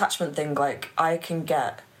think on the attachment thing, like, I can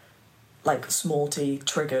get, like, small t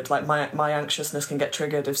triggered. Like, my anxiousness can get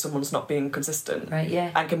triggered if someone's not being consistent. Right,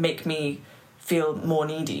 yeah. And can make me feel more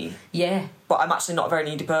needy. Yeah. But I'm actually not a very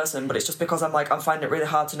needy person, but it's just because I'm finding it really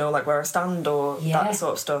hard to know, like, where I stand or that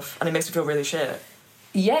sort of stuff. And it makes me feel really shit.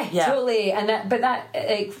 Yeah. Totally. And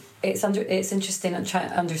it's interesting and trying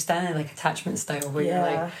to understand, like, attachment style, where you're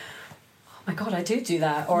like, oh my God, I do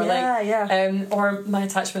that, or or my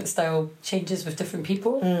attachment style changes with different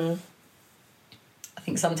people. I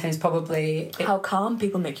think sometimes probably how calm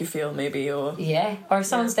people make you feel, maybe, or or if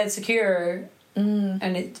someone's dead secure,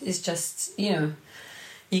 and it is just, you know,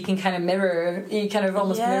 you can kind of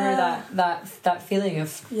almost mirror that feeling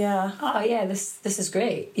of this is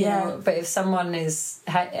great, you know. But if someone is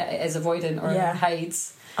avoidant or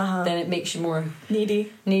hides, then it makes you more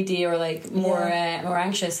needy or, like, more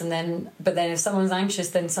anxious. But then if someone's anxious,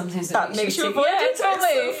 then sometimes that makes you avoid it. Totally.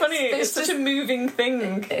 It's so funny. It's such a moving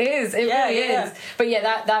thing. It is. It really is. But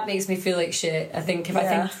that makes me feel like shit. I think I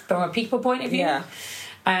think from a people point of view,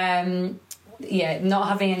 not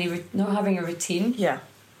having a routine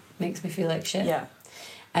makes me feel like shit. Yeah.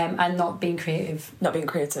 And not being creative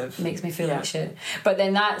makes me feel like shit. But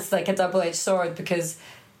then that's like a double-edged sword, because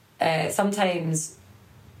sometimes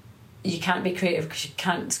you can't be creative because you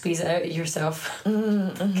can't squeeze it out of yourself.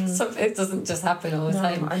 So it doesn't just happen all the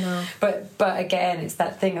time. I know. But again, it's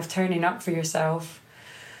that thing of turning up for yourself,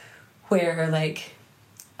 where, like,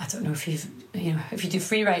 I don't know if if you do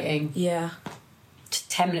free writing, just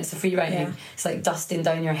 10 minutes of free writing, it's like dusting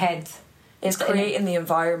down your head. It's creating the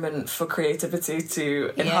environment for creativity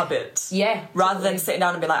to inhabit. Yeah. Rather than sitting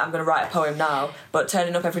down and be like, I'm going to write a poem now, but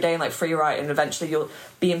turning up every day and, like, free writing, and eventually you'll,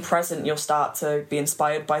 being present, you'll start to be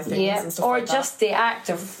inspired by things and stuff like that. Or just the act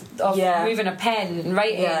of moving a pen and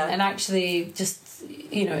writing, and actually just,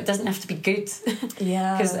 you know, it doesn't have to be good.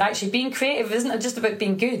 Because actually being creative isn't just about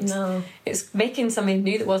being good. No. It's making something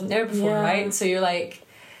new that wasn't there before, right? So you're like,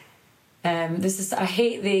 I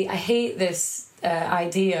hate this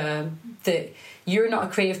idea that you're not a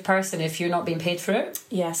creative person if you're not being paid for it.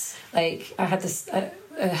 Yes. Like, I had this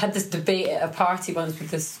had this debate at a party once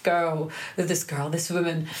with this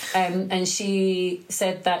woman, and she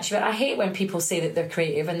said that she went, I hate when people say that they're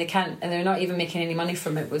creative and they're not even making any money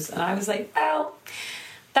from it. And I was like, well,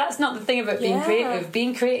 that's not the thing about being creative.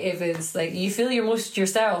 Being creative is like you feel your most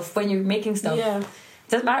yourself when you're making stuff. Yeah.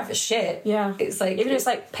 Doesn't matter if it's shit. Yeah, it's like even if it's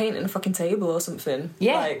like painting a fucking table or something.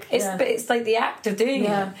 Yeah, like, but it's like the act of doing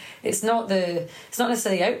it. It's not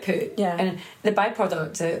necessarily output. Yeah, and the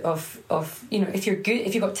byproduct of if you're good,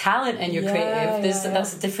 if you've got talent and you're creative,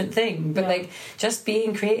 that's a different thing. But like just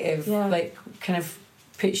being creative, like kind of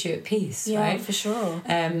puts you at peace. Yeah, right? For sure.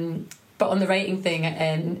 But on the writing thing,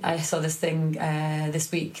 I saw this thing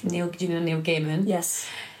this week. Do you know Neil Gaiman? Yes,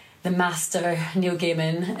 the master Neil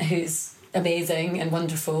Gaiman, who's amazing and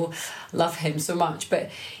wonderful, love him so much. But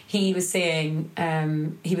he was saying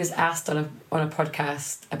he was asked on a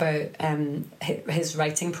podcast about his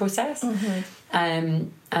writing process,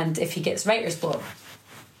 and if he gets writer's block.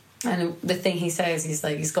 And the thing he says,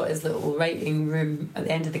 he's got his little writing room at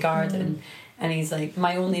the end of the garden, and he's like,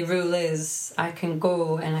 my only rule is I can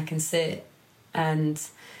go and I can sit and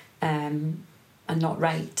not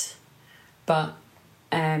write, but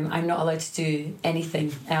I'm not allowed to do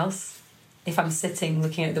anything else. If I'm sitting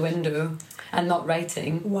looking out the window and not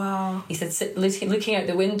writing. Wow. He said looking out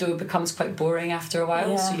the window becomes quite boring after a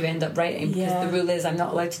while, so you end up writing because the rule is I'm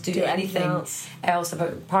not allowed to do anything else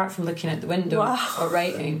apart from looking out the window or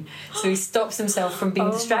writing. So he stops himself from being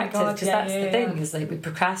distracted because that's the thing, is like we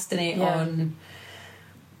procrastinate on...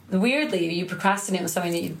 Weirdly, you procrastinate on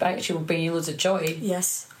something that you actually will bring you loads of joy.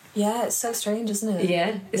 Yes. Yeah, it's so strange, isn't it?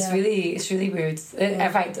 Yeah, it's really weird.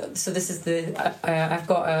 In fact, so this is I've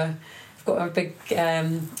got a big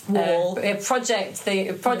wall project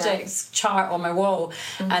chart on my wall,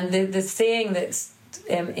 and the saying that's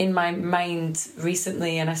in my mind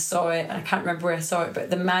recently, and I saw it, I can't remember where I saw it, but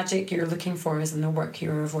the magic you're looking for is in the work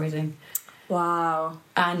you're avoiding. Wow.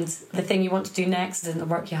 And the thing you want to do next is in the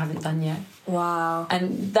work you haven't done yet. Wow.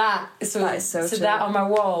 And that is so true. That on my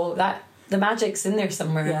wall, that the magic's in there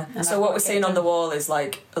somewhere. Yeah. So what we're seeing on the wall is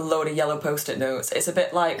like a load of yellow post-it notes. It's a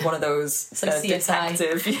bit like one of those like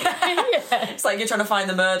detective. It's like you're trying to find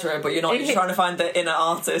the murderer, but you're not. You're trying to find the inner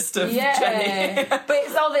artist of Jenny. But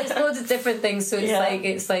it's loads of different things. So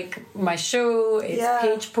it's like my show. It's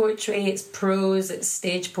page poetry. It's prose. It's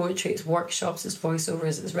stage poetry. It's workshops. It's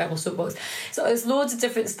voiceovers. It's Rebel Soapbox. So it's loads of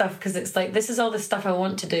different stuff because it's like this is all the stuff I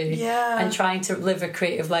want to do. Yeah. And trying to live a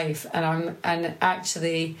creative life, and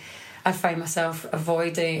actually. I find myself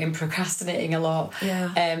avoiding and procrastinating a lot.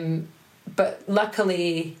 Yeah. But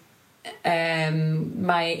luckily,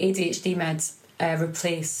 my ADHD meds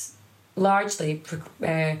replace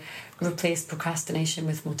procrastination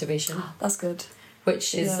with motivation. Oh, that's good.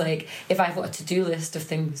 Which is like, if I've got a to-do list of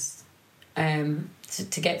things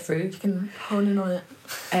to get through, you can hone in on it.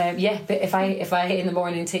 But if I in the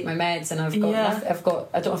morning take my meds and I don't have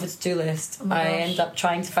a to-do list, I end up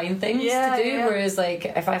trying to find things to do. Whereas like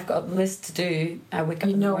if I've got a list to do, I wake up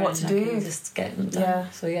in the morning what to do. I can just get them done. Yeah.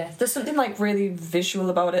 So there's something like really visual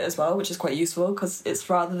about it as well, which is quite useful because it's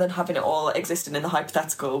rather than having it all existing in the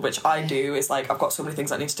hypothetical, which I do. Is like I've got so many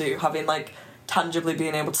things I need to do. Having like tangibly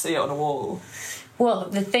being able to see it on a wall. Well,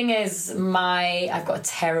 the thing is, I've got a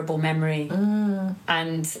terrible memory,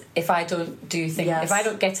 and if I don't do things, if I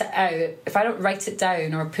don't get it out, if I don't write it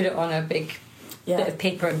down or put it on a big bit of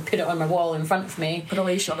paper and put it on my wall in front of me, put a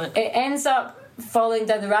leash on it, it ends up falling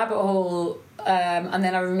down the rabbit hole, and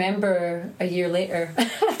then I remember a year later,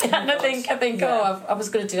 and I think, I was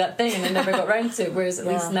going to do that thing, and I never got round to it. Whereas at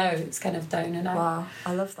least now it's kind of down and out. Wow,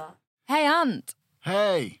 I love that. Hey, Ant.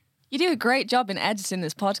 Hey. You do a great job in editing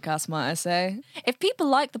this podcast, might I say. If people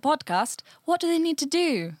like the podcast, what do they need to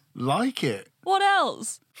do? Like it. What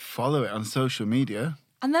else? Follow it on social media.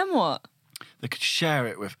 And then what? They could share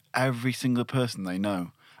it with every single person they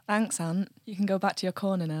know. Thanks, Ant. You can go back to your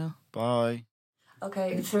corner now. Bye.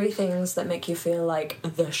 Okay, 3 things that make you feel like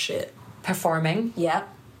the shit. Performing. Yeah.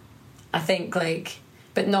 I think, like,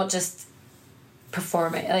 but not just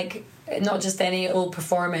performing, like... Not just any old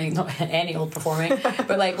performing,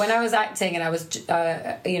 but like when I was acting and I was,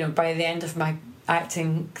 by the end of my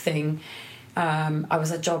acting thing, I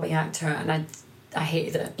was a jobbing actor and I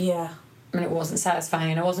hated it. Yeah. I mean, it wasn't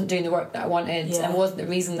satisfying. I wasn't doing the work that I wanted. Yeah. And it wasn't the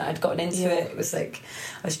reason that I'd gotten into it. It was like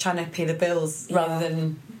I was trying to pay the bills rather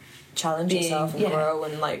than challenge yourself and grow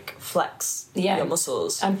and like flex your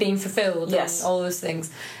muscles and being fulfilled and all those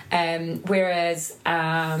things. Whereas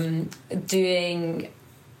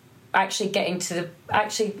getting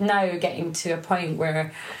to a point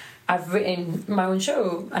where I've written my own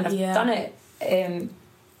show and I've done it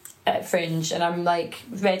at Fringe, and I'm like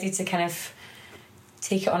ready to kind of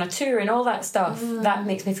take it on a tour and all that stuff. That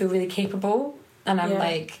makes me feel really capable, and I'm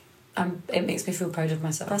like, it makes me feel proud of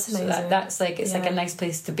myself. That's amazing. So that's like, it's like a nice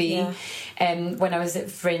place to be. When I was at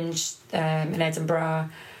Fringe in Edinburgh,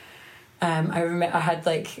 I remember I had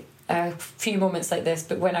like a few moments like this,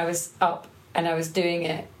 but when I was up and I was doing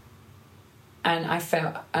it, and I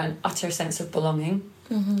felt an utter sense of belonging,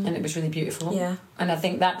 and it was really beautiful. Yeah. And I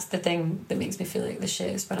think that's the thing that makes me feel like the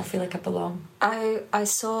shit, is when I feel like I belong. I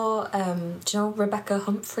saw, do you know Rebecca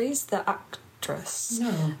Humphries, the actress?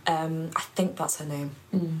 No. I think that's her name.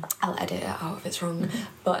 I'll edit it out if it's wrong.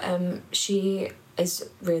 But she is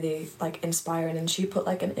really like inspiring, and she put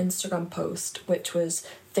like an Instagram post which was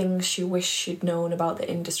things she wished she'd known about the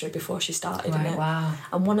industry before she started in it. Wow.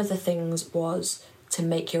 And one of the things was to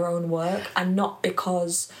make your own work, and not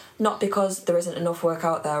because there isn't enough work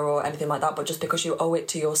out there or anything like that, but just because you owe it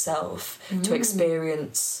to yourself to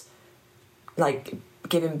experience like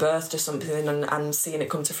giving birth to something and seeing it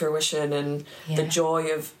come to fruition, and the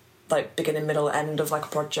joy of like beginning, middle, end of like a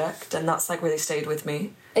project. And that's like really stayed with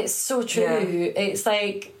me. It's so true. It's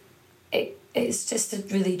like it's just a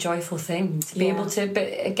really joyful thing to be able to, but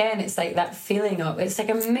again, it's like that feeling of, it's like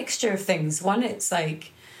a mixture of things. One, it's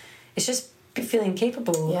like, it's just feeling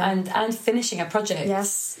capable and finishing a project.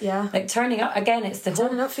 Like turning up, again, it's the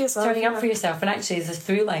turning up for yourself. Turning up for yourself. And actually there's a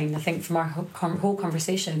through line, I think, from our whole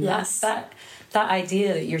conversation. Yes. That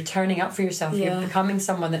idea that you're turning up for yourself, you're becoming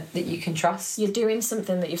someone that you can trust. You're doing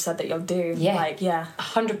something that you've said that you'll do.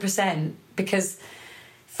 100%. Because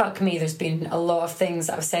fuck me, there's been a lot of things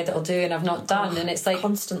that I've said that I'll do and I've not done, and it's like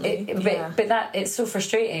constantly. But that, it's so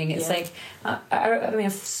frustrating. It's like I mean,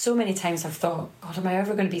 so many times I've thought, God, am I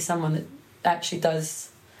ever going to be someone that actually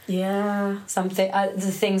does something,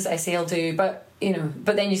 the things I say I'll do? But you know,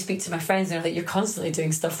 but then you speak to my friends and they're like, you're constantly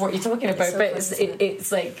doing stuff, what are you talking about? But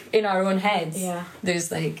it's like in our own heads, there's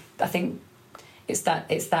like, I think it's that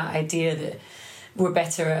idea that we're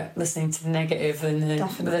better at listening to the negative than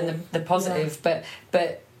the positive. But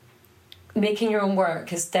making your own work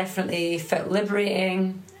has definitely felt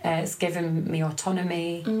liberating. It's given me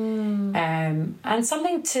autonomy, and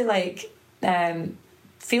something to like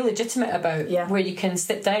feel legitimate about, where you can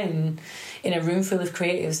sit down in a room full of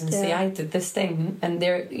creatives and say, I did this thing, and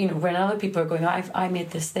they're, you know, when other people are going, I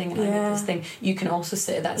made this thing, and I made this thing, you can also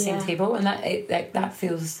sit at that same table, and that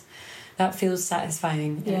feels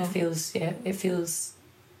satisfying. And it feels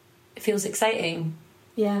exciting.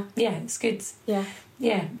 It's good.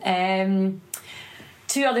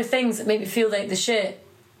 Two other things that make me feel like the shit.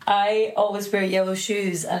 I always wear yellow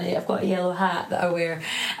shoes, and I've got a yellow hat that I wear,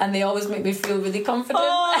 and they always make me feel really confident.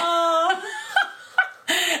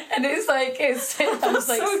 And it's like, I'm like,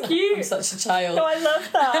 so cute. I'm such a child. No, I love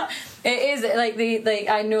that. It is like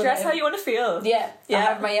I know. Dress how you want to feel. I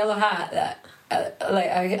have my yellow hat that.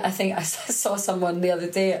 I think I saw someone the other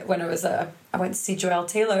day when I went to see Joelle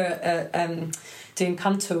Taylor doing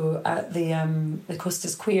Canto at the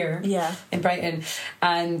Costa's Queer in Brighton,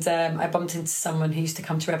 and I bumped into someone who used to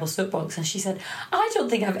come to Rebel Soapbox, and she said, I don't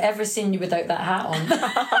think I've ever seen you without that hat on.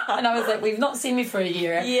 And I was like, we've not seen me for a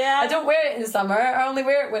year. I don't wear it in summer, I only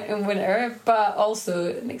wear it in winter, but also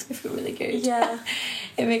it makes me feel really good.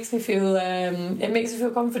 It makes me feel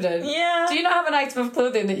confident. Do you not have an item of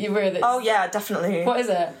clothing that you wear that's... Oh yeah, definitely. What is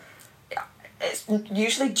it? It's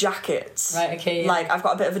usually jackets. Right, okay. Like, I've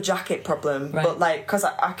got a bit of a jacket problem, but like, because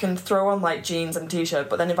I can throw on like jeans and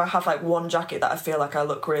t-shirt, but then if I have like one jacket that I feel like I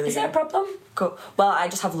look really... Is that a problem? Cool. Well, I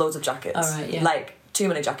just have loads of jackets. All right, like too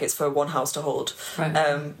many jackets for one house to hold. Right.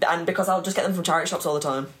 And because I'll just get them from charity shops all the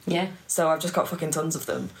time. So I've just got fucking tons of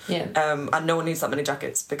them. And no one needs that many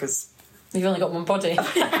jackets because... You've only got one body.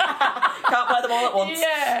 Can't wear them all at once.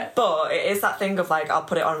 But it is that thing of like, I'll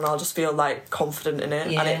put it on and I'll just feel like confident in it,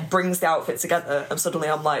 and it brings the outfit together, and suddenly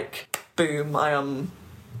I'm like, boom,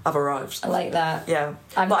 I've arrived. I like that.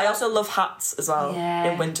 But I also love hats as well.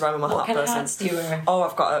 In winter, I'm a hat person. What kind of hats do you wear? Oh,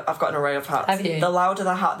 I've got an array of hats. Have you? The louder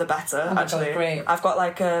the hat, the better. Oh my actually, God, great. I've got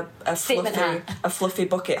like a fluffy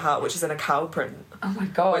bucket hat, which is in a cow print. Oh my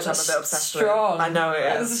God, which I'm a bit obsessed with. I know it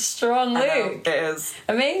is. That's a strong look. It is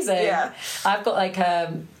amazing. I've got like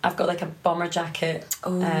a bomber jacket.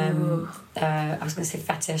 I was going to say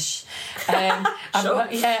fetish. I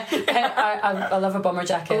love a bomber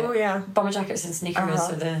jacket. Oh yeah, bomber jackets and sneakers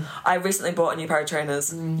are the... I recently bought a new pair of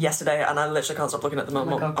trainers yesterday, and I literally can't stop looking at them.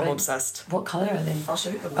 I'm obsessed. What colour are they? I'll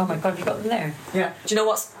show you them. Oh my God, have you got them there? Yeah. Do you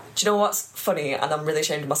know what's funny? And I'm really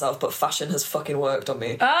ashamed of myself, but fashion has fucking worked on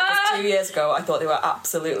me. Because 2 years ago, I thought they were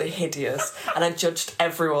absolutely hideous, and I judged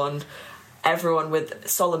everyone with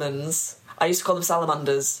Solomons. I used to call them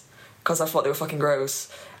salamanders because I thought they were fucking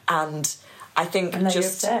gross. And I think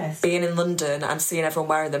just being in London and seeing everyone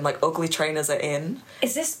wearing them, like ugly trainers are in.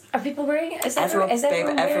 Are people wearing it?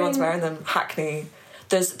 Everyone's wearing them. Hackney.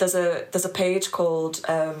 There's a page called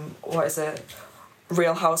what is it?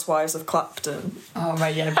 Real Housewives of Clapton. Oh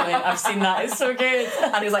right, yeah, brilliant. I've seen that. It's so good.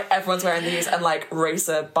 And he's like, everyone's wearing these, and like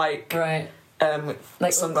racer bike. Right.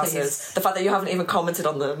 Like sunglasses. The fact that you haven't even commented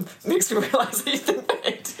on them makes me realise that you think they're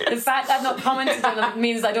idiots. The fact that I've not commented on them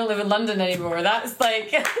means I don't live in London anymore. That's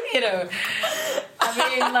like, you know. I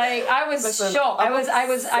mean, like, I was shocked. I was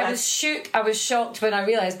shook. I was shocked when I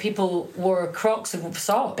realised people wore Crocs and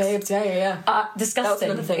socks. Babes, yeah.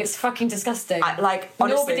 Disgusting. It's fucking disgusting. Honestly,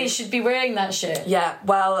 nobody should be wearing that shit. Yeah.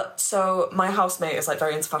 Well, so my housemate is like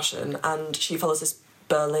very into fashion, and she follows this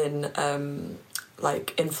Berlin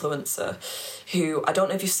like influencer who, I don't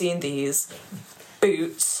know if you've seen these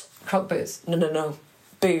boots. Croc boots? No.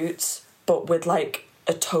 Boots, but with like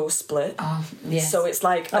a toe split. Oh, yes. So it's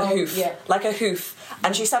like a hoof. Yeah. Like a hoof.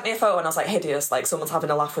 And she sent me a photo and I was like, hideous, like someone's having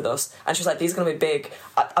a laugh with us. And she was like, these are going to be big.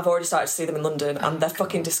 I've already started to see them in London and they're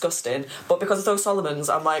fucking disgusting. But because of those Solomons,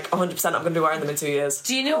 I'm like, 100% I'm going to be wearing them in 2 years.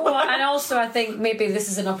 Do you know what? And also I think maybe this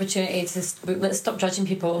is an opportunity to let's stop judging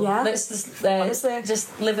people. Yeah. Let's just honestly,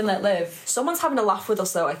 just live and let live. Someone's having a laugh with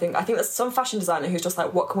us though, I think. I think there's some fashion designer who's just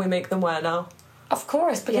like, what can we make them wear now? Of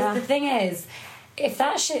course, because the thing is, if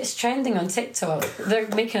that shit's trending on TikTok, they're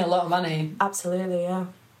making a lot of money. Absolutely, yeah.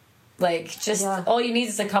 Like, just all you need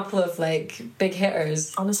is a couple of like big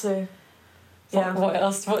hitters. Honestly, What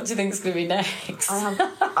else? What do you think is going to be next?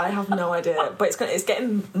 I have no idea, but it's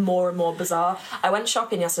getting more and more bizarre. I went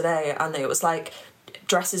shopping yesterday, and it was like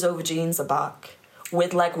dresses over jeans are back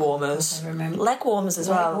with leg warmers. I remember leg warmers as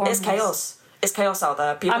well. It's chaos. It's chaos out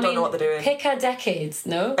there. People don't know what they're doing. Pick a decades,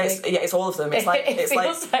 no? It's all of them. It's like it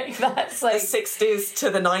feels like that's like the 60s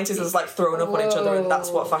to the 90s is like thrown up on each other, and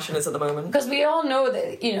that's what fashion is at the moment. Because we all know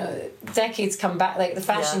that, you know, decades come back, like the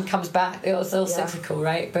fashion comes back. It's still cyclical,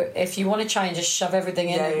 right? But if you want to try and just shove everything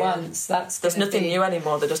in at once, there's nothing new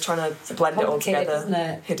anymore. They're just trying to blend it all together. Isn't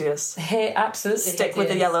it? Hideous. Absolutely. Stick with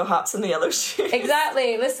the yellow hats and the yellow shoes.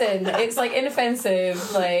 Exactly. Listen, it's like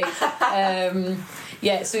inoffensive, like.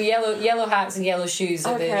 Yeah, so yellow hats and yellow shoes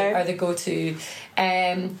are the go-to.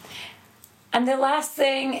 And the last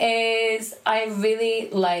thing is I really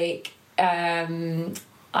like being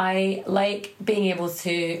able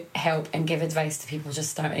to help and give advice to people just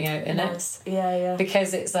starting out in it. Yeah.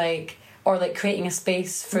 Because it's like, or like creating a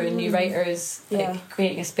space for new writers, like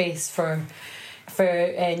creating a space for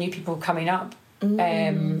new people coming up.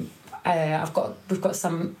 We've got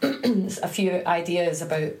a few ideas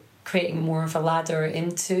about creating more of a ladder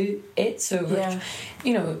into it. So,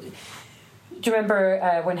 you know, do you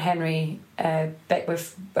remember when Henry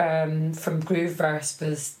Beckwith from Grooveverse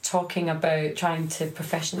was talking about trying to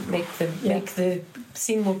make the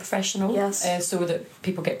scene more professional, so that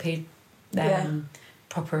people get paid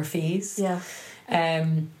proper fees.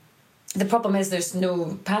 The problem is there's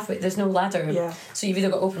no pathway, there's no ladder. So you've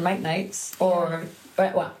either got open mic nights or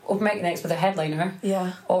open mic nights with a headliner,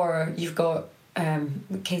 or you've got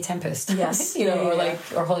K Tempest, or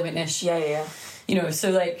Holly McNish, you know, so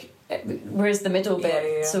like where's the middle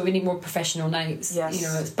bit? So we need more professional nights, you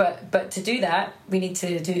know, but to do that we need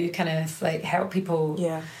to do kind of like help people,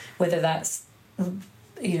 whether that's,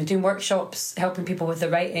 you know, doing workshops, helping people with the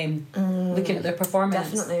writing, looking at their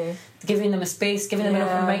performance, definitely giving them a space, giving them an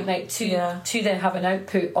open mic night to then have an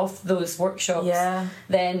output of those workshops,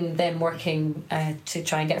 then working to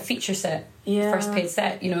try and get a feature set, first paid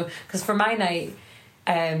set, you know, because for my night,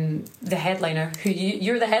 the headliner, who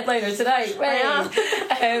you're the headliner tonight, but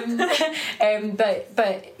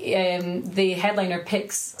the headliner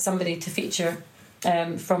picks somebody to feature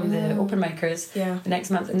from the open micers the next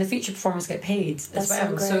month, and the feature performers get paid as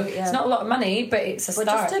well. So it's not a lot of money, but it's a start.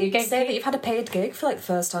 Just to you get say paid. That you've had a paid gig for like the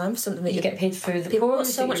first time, something that you get paid for the people put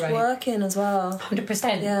so much work in as well.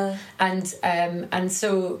 100%. And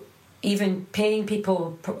so even paying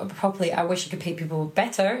people properly, I wish I could pay people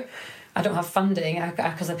better. I don't have funding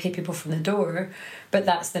because I pay people from the door, but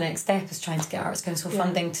that's the next step, is trying to get Arts Council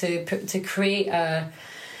funding to create a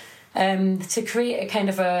kind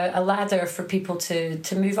of a ladder for people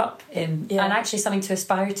to move up in, and actually something to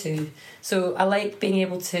aspire to. So I like being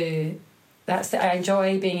able to. I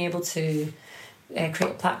enjoy being able to create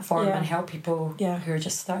a platform and help people who are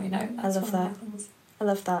just starting out. I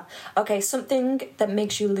love that. Okay, something that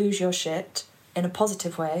makes you lose your shit in a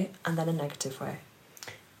positive way and then a negative way.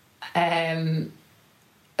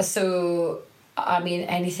 So I mean,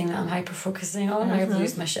 anything that I'm hyper focusing on, I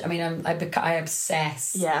lose my shit. I mean, I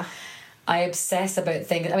obsess. Yeah. I obsess about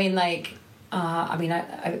things. I mean, like, have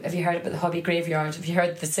you heard about the hobby graveyard? Have you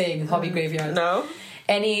heard the saying, the hobby graveyard? No.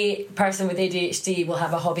 any person with ADHD will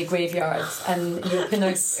have a hobby graveyard, and you open their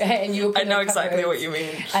I know exactly what you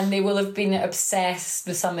mean. And they will have been obsessed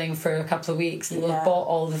with something for a couple of weeks, and will have bought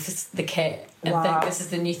all the kit and think this is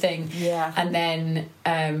the new thing. Yeah. And then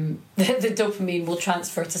the dopamine will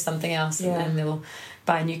transfer to something else, and then they'll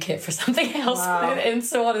buy a new kit for something else, and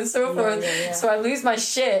so on and so forth. So I lose my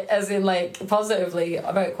shit, as in like positively,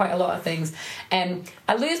 about quite a lot of things.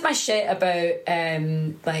 I lose my shit about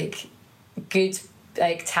like good,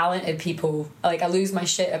 like talented people. Like I lose my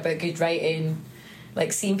shit about good writing,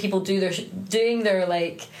 like seeing people doing their thing.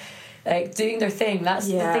 That's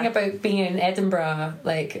the thing about being in Edinburgh.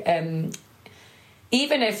 Like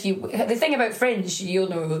even if the thing about Fringe, you'll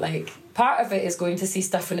know, like part of it is going to see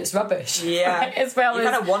stuff when it's rubbish. Yeah. Right? As well you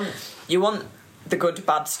kind of want the good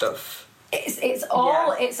bad stuff. It's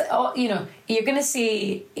all you know. You're going to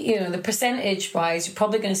see, you know, the percentage wise, you're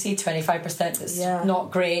probably going to see 25% that's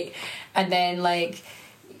not great, and then like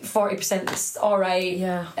 40% that's all right,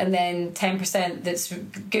 and then 10% that's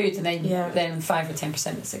good, and then 5 or 10%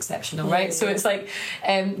 that's exceptional, right? So it's like,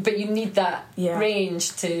 but you need that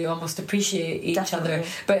range to almost appreciate each other.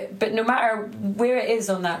 But no matter where it is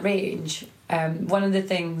on that range, one of the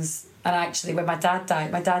things, and actually when my dad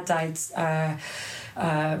died.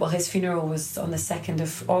 Well, his funeral was on the 2nd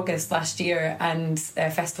of August last year, and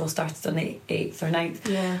festival started on the 8th or 9th.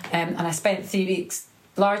 And I spent 3 weeks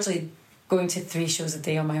largely going to 3 shows a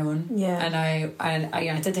day on my own. And I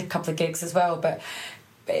did a couple of gigs as well, but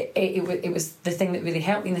it was the thing that really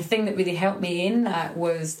helped me. And the thing that really helped me in that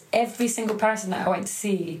was every single person that I went to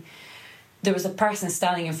see, there was a person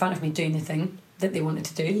standing in front of me doing the thing that they wanted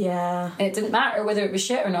to do. And it didn't matter whether it was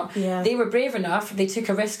shit or not. They were brave enough, they took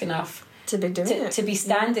a risk enough to be doing it, to be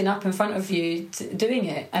standing up in front of you doing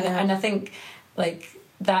it. And I think like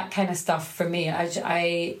that kind of stuff for me,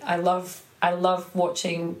 I love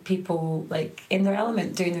watching people like in their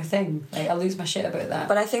element doing their thing. Like I lose my shit about that.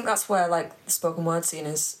 But I think that's where like the spoken word scene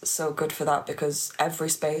is so good for that, because every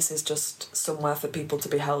space is just somewhere for people to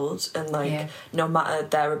be held, and like no matter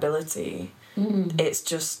their ability, it's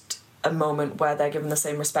just a moment where they're given the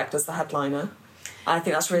same respect as the headliner. And I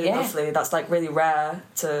think that's really lovely. That's like really rare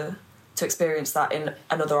to experience that in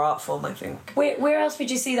another art form, I think. Where else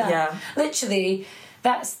would you see that? Literally,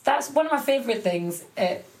 that's one of my favourite things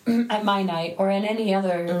at my night, or in any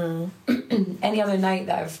other night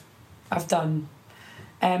that I've done,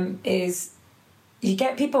 is you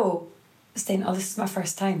get people saying, "Oh, this is my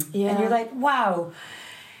first time," and you're like, "Wow."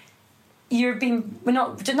 You're being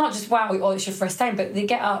not just wow, oh, it's your first time, but they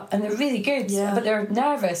get up and they're really good, but they're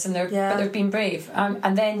nervous and but they're being brave.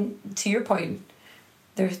 And then to your point,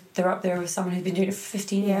 they're up there with someone who's been doing it for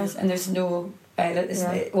 15 years, and there's no.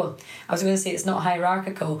 Well, I was going to say it's not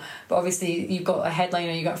hierarchical, but obviously you've got a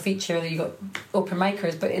headliner, you've got a feature, you've got open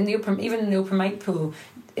micers. But even in the open mic pool,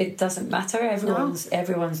 it doesn't matter.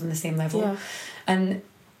 Everyone's on the same level, and.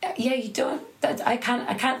 You don't. I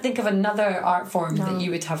can't think of another art form that you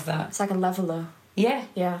would have that. It's like a leveler.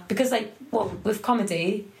 Yeah. Because with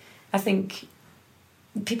comedy, I think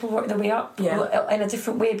people work their way up in a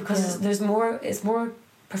different way, because there's more. It's more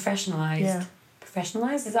professionalised. Yeah.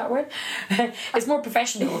 Professionalised, is that a word? It's more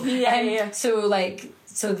professional. So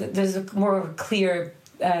there's a more of a clear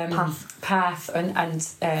path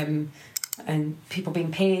and people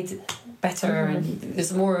being paid better, and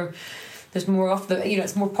there's more. There's more of the,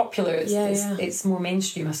 it's more popular. It's more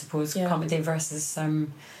mainstream, I suppose. Comedy versus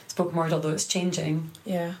spoken word, although it's changing.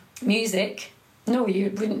 Music, no, you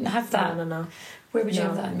wouldn't have that. No. Where would you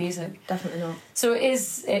have that in music? Definitely not. So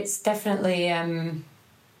it's definitely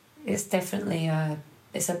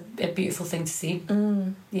it's a beautiful thing to see.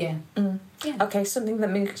 Yeah. Okay, something that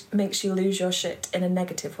makes you lose your shit in a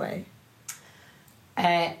negative way.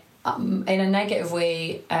 In a negative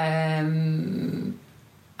way,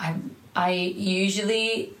 I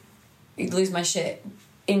usually lose my shit.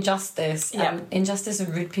 Injustice. Injustice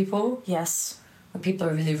and rude people. Yes. When people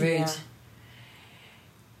are really rude.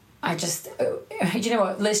 I just... do you know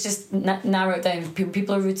what? Let's just narrow it down.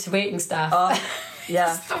 People are rude to waiting staff.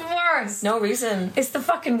 Yeah. It's the worst. No reason. It's the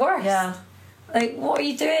fucking worst. Yeah. Like, what are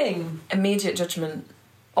you doing? Immediate judgment.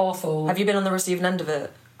 Awful. Have you been on the receiving end of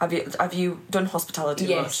it? Have you done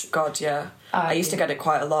hospitality much? God, yeah. I used to get it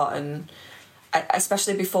quite a lot, and...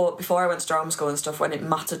 especially before I went to drama school and stuff, when it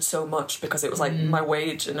mattered so much because it was like my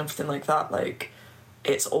wage and everything like that, like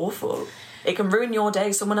it's awful. It can ruin your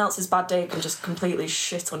day. Someone else's bad day can just completely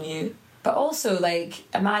shit on you. But also, like,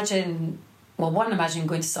 imagine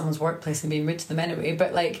going to someone's workplace and being rude to them anyway,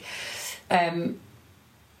 but like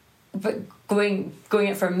but going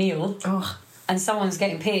out for a meal and someone's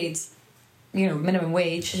getting paid, minimum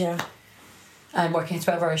wage, and working a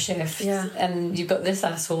 12-hour shift, and you've got this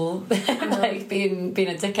asshole like being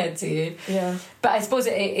a dickhead to you. Yeah. But I suppose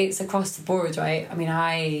it's across the board, right? I mean,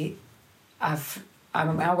 I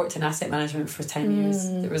worked in asset management for 10 years.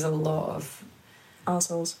 There was a lot of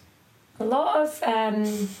assholes. A lot of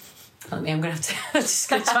I'm gonna have to just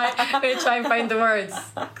gonna try and find the words,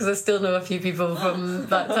 because I still know a few people from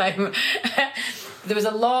that time. There was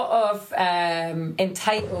a lot of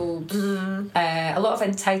entitled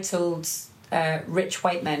rich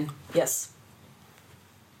white men. Yes.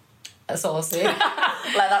 That's all I'll say. Let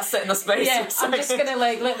that sit in the space. Yeah, I'm just gonna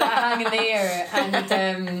let that hang in the air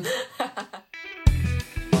and.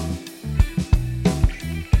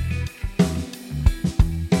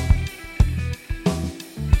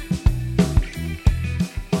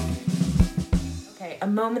 A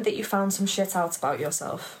moment that you found some shit out about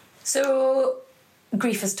yourself. So,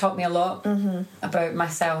 grief has taught me a lot about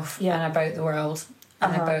myself and about the world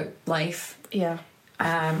and about life. Yeah.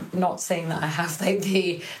 Not saying that I have like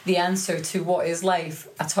the answer to what is life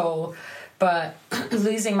at all, but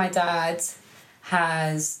losing my dad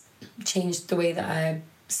has changed the way that I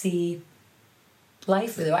see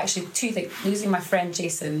life. Though actually, two things: losing my friend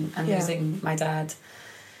Jason and losing my dad.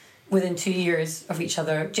 Within 2 years of each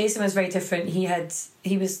other. Jason was very different. He had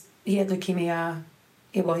leukemia.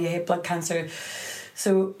 He had blood cancer.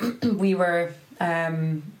 So we were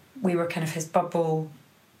kind of his bubble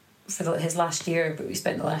for his last year. But we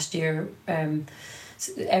spent the last year. So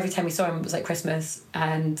every time we saw him, it was like Christmas,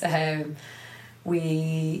 and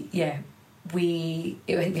we had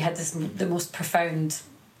the most profound,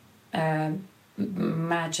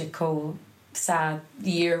 magical, sad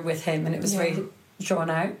year with him, and it was very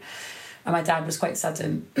drawn out, and my dad was quite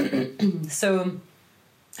sudden. So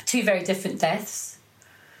two very different deaths,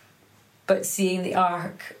 but seeing the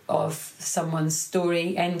arc of someone's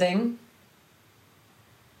story ending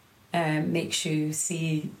makes you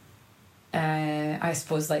see, I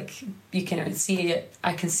suppose, like you can see it.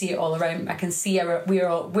 I can see it all around. I can see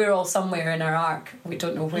we're all somewhere in our arc. We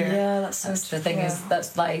don't know where. Yeah, that's the thing. Is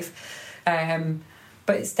that's life.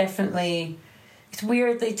 But it's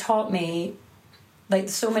weirdly taught me like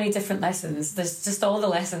so many different lessons. There's just all the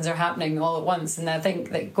lessons are happening all at once, and I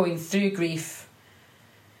think that going through grief,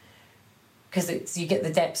 because you get the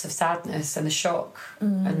depths of sadness and the shock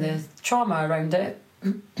and the trauma around it,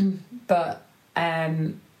 but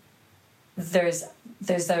there's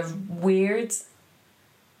a weird,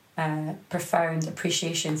 profound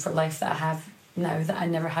appreciation for life that I have now that I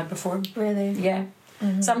never had before. Really? Yeah.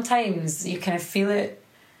 Mm-hmm. Sometimes you kind of feel it.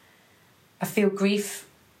 I feel grief.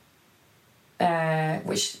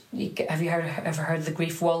 Which have you ever heard of the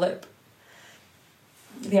grief wallop?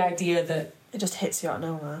 The idea that it just hits you out of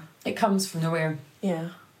nowhere. It comes from nowhere. Yeah.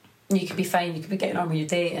 You could be fine. You could be getting on with your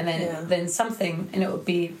day, and then something, and it could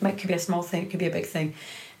be a small thing, it could be a big thing,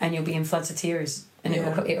 and you'll be in floods of tears, and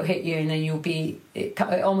it'll hit you, and then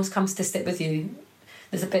it almost comes to sit with you.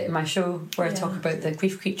 There's a bit in my show where I talk about the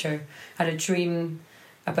grief creature. I had a dream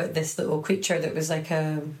about this little creature that was like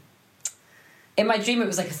in my dream, it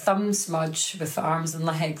was like a thumb smudge with arms and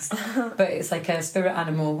legs, but it's like a spirit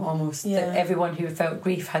animal almost. Yeah. That everyone who felt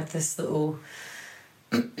grief had this little,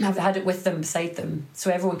 had it with them, beside them, so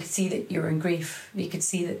everyone could see that you were in grief. You could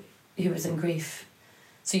see that who was in grief,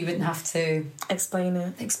 so you wouldn't have to explain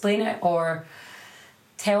it or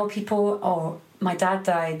tell people, "Oh, my dad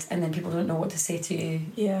died," and then people don't know what to say to you.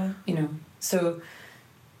 Yeah, you know. So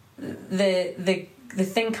the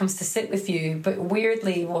thing comes to sit with you, but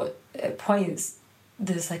weirdly, at points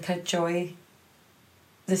there's like a joy.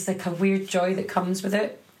 There's like a weird joy that comes with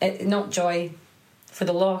it. Not joy for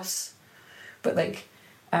the loss, but like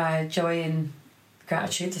joy and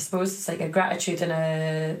gratitude. I suppose it's like a gratitude and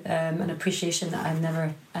an appreciation that I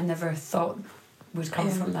never thought would come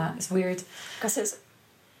from that. It's weird. Because it's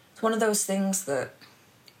one of those things that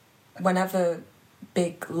whenever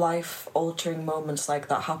big life altering moments like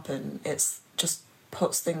that happen, it's just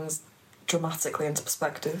puts things dramatically into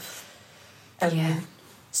perspective, and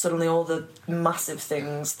suddenly all the massive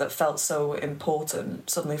things that felt so important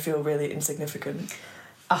suddenly feel really insignificant.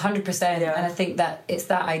 100%. And I think that it's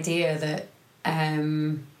that idea that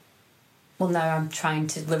now I'm trying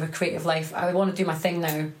to live a creative life. I want to do my thing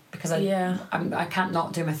now because I can't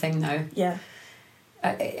not do my thing now.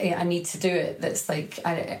 I need to do it. That's like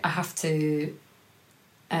I have to.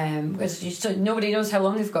 Because nobody knows how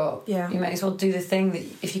long they've got. You might as well do the thing that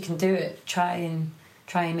if you can do it, try and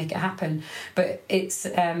make it happen. But it's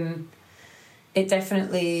it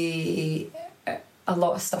definitely a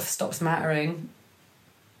lot of stuff stops mattering.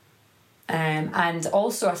 And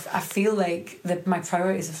also I feel like my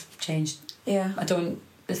priorities have changed. I don't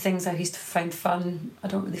the things I used to find fun, I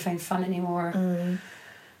don't really find fun anymore.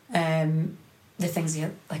 The things,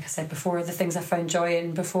 like I said before, the things I found joy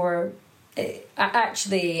in before.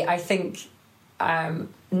 I think now,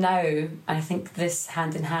 and I think this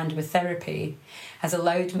hand in hand with therapy has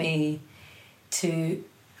allowed me to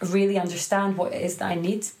really understand what it is that I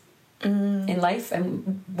need in life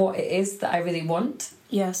and what it is that I really want.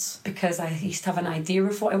 Yes. Because I used to have an idea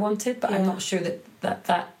of what I wanted, but I'm not sure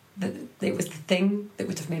that it was the thing that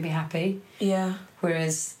would have made me happy. Yeah.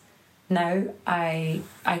 Whereas now I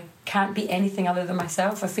can't be anything other than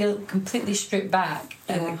myself. I feel completely stripped back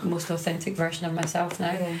and the most authentic version of myself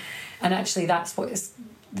now. Yeah. And actually that's what is,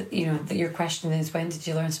 that your question is, when did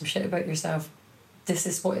you learn some shit about yourself? This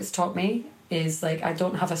is what it's taught me, is like I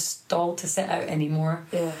don't have a stall to sit out anymore.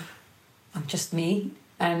 Yeah. I'm just me.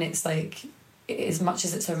 And it's like, as much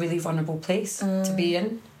as it's a really vulnerable place to be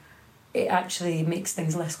in, it actually makes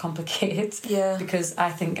things less complicated. Yeah. Because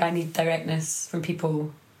I think I need directness from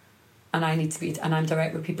people, and I need to be, and I'm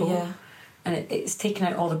direct with people. Yeah. And it's taken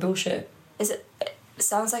out all the bullshit. It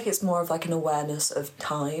sounds like it's more of like an awareness of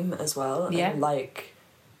time as well. Yeah. And like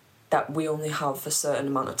that we only have a certain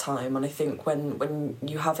amount of time. And I think when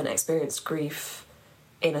you haven't experienced grief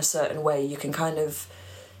in a certain way, you can kind of,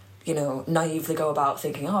 naively go about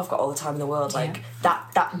thinking, I've got all the time in the world. Like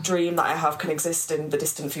that dream that I have can exist in the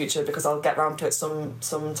distant future because I'll get round to it some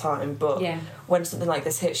time. But when something like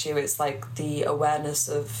this hits you, it's like the awareness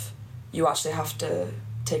of you actually have to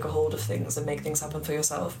take a hold of things and make things happen for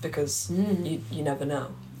yourself, because you never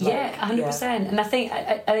know. 100%. And I think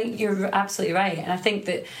you're absolutely right. And I think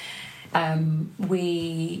that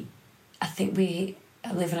we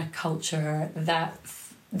live in a culture that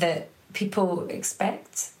people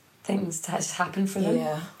expect things to just happen for them.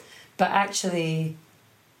 Yeah. But actually,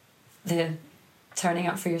 the turning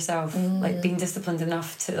up for yourself, like being disciplined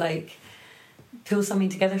enough to like pull something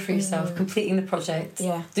together for yourself, completing the project,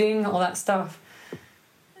 doing all that stuff.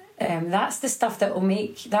 That's the stuff that will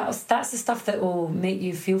make that's the stuff that will make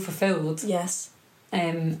you feel fulfilled. Yes.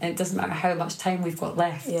 And it doesn't matter how much time we've got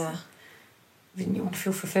left. Yeah. Then you want to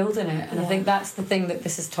feel fulfilled in it, and I think that's the thing that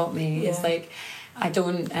this has taught me. Is like I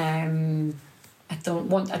don't want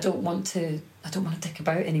to dick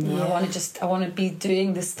about anymore. Yeah. I want to be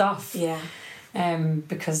doing the stuff. Yeah.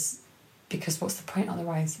 Because what's the point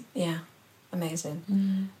otherwise? Yeah.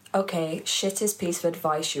 Amazing. Okay, shittest piece of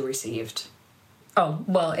advice you received. Oh,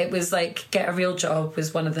 well, it was like, get a real job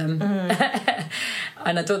was one of them.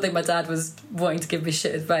 And I don't think my dad was wanting to give me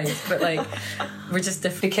shit advice, but like, we're just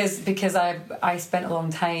different. Because I spent a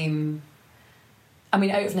long time, I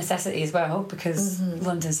mean, out of necessity as well, because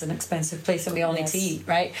London's an expensive place and we all need to eat,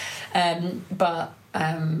 right? But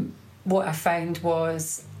what I found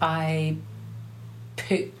was I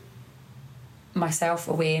put myself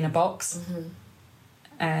away in a box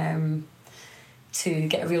to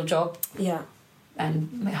get a real job. Yeah.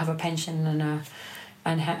 And have a pension and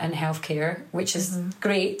healthcare, which is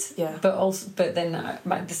great. Yeah. But then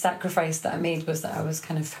the sacrifice that I made was that I was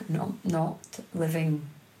kind of not living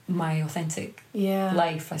my authentic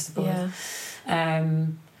life, I suppose. Yeah. I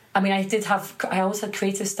mean, I always had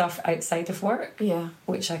creative stuff outside of work. Yeah.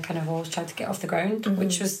 Which I kind of always tried to get off the ground,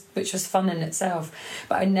 which was fun in itself.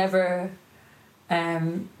 But I never.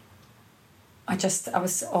 I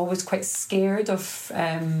was always quite scared of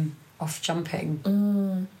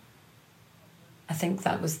jumping. I think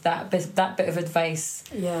that was that bit of advice.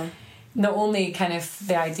 Yeah. Not only kind of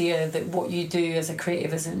the idea that what you do as a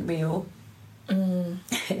creative isn't real,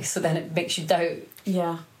 so then it makes you doubt.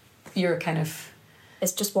 Yeah. Your kind of.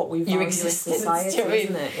 It's just what we value in society,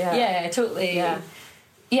 isn't it? Yeah. Yeah, totally. Yeah.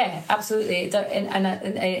 Yeah, absolutely.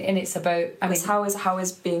 And it's about. I mean, how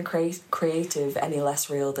is being creative any less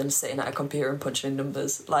real than sitting at a computer and punching in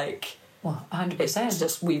numbers? Like. Well, 100%. It's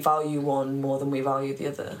just we value one more than we value the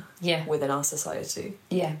other. Yeah. Within our society.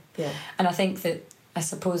 Yeah. Yeah. And I think that I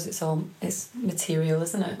suppose it's material,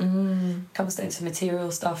 isn't it? It comes down to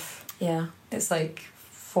material stuff. Yeah. It's like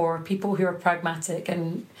for people who are pragmatic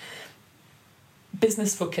and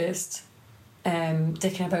business focused,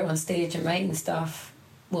 dicking about on stage and writing stuff.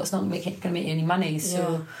 Well, it's not going to make you any money,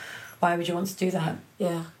 so why would you want to do that?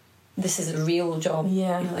 Yeah. This is a real job.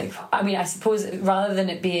 Yeah. Like, I mean, I suppose rather than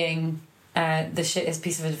it being the shittest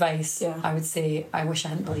piece of advice, I would say I wish I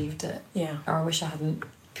hadn't believed it. Yeah. Or I wish I hadn't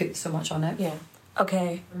put so much on it. Yeah.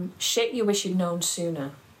 Okay. Shit you wish you'd known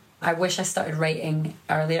sooner. I wish I started writing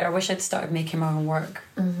earlier. I wish I'd started making my own work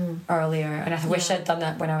earlier. And I wish I'd done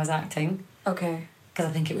that when I was acting. Okay. Because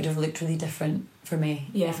I think it would have looked really different for me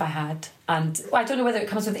if I had. And I don't know whether it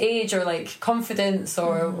comes with age or like confidence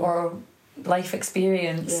or life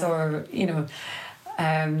experience or,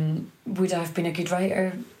 Would I have been a good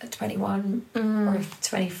writer at 21 or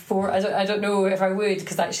 24? I don't know if I would,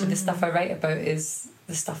 because actually the stuff I write about is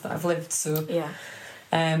the stuff that I've lived. So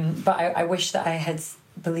but I wish that I had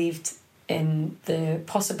believed in the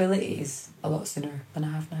possibilities a lot sooner than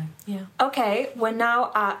I have now. Yeah. Okay, we're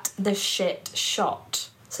now at the shit shot.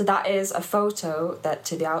 So that is a photo that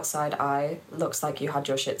to the outside eye looks like you had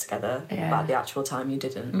your shit together, but at the actual time you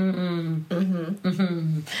didn't.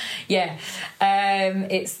 Yeah.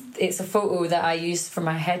 It's a photo that I used for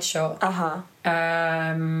my headshot.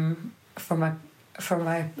 For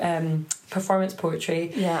my performance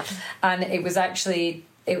poetry. Yeah. And it was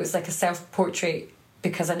like a self-portrait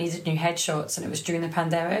because I needed new headshots, and it was during the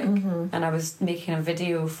pandemic, and I was making a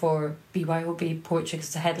video for BYOB Poetry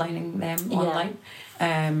because I was headlining them online,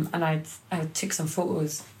 and I took some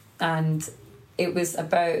photos, and it was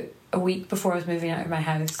about a week before I was moving out of my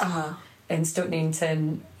house in Stoke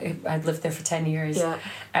Newington. I'd lived there for 10 years.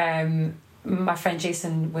 My friend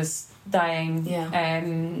Jason was dying.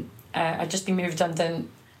 I'd just been made redundant.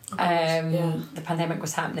 The pandemic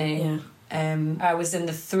was happening. I was in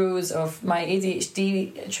the throes of my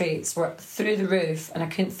ADHD traits were through the roof, and I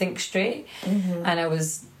couldn't think straight, and I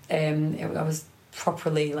was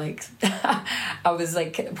properly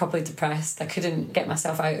properly depressed. I couldn't get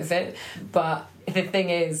myself out of it. But the thing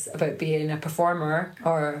is about being a performer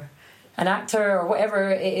or an actor or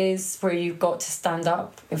whatever it is, where you've got to stand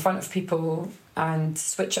up in front of people and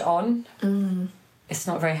switch it on. It's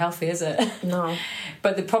not very healthy, is it? No.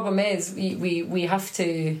 But the problem is we have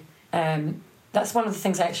to. That's one of the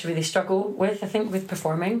things I actually really struggle with, I think, with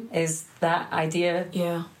performing, is that idea.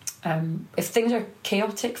 If things are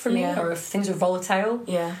chaotic for me, or if things are volatile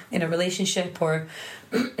in a relationship, or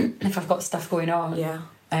if I've got stuff going on,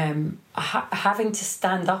 having to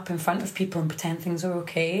stand up in front of people and pretend things are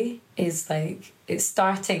okay is like, it's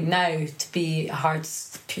starting now to be a hard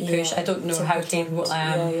push. I don't know how capable I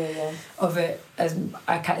am of it. As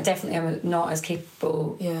I definitely am not as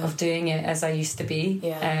capable of doing it as I used to be.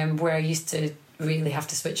 Where I used to really have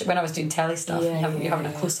to switch it when I was doing telly stuff. You're having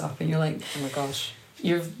a close up, and you're like, oh my gosh,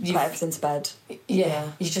 you've put everything to bed. You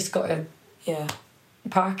just got to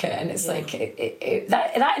park it, and it's like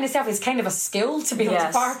that in itself is kind of a skill to be able to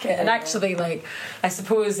park it, and actually like I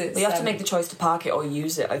suppose it's you have to make the choice to park it or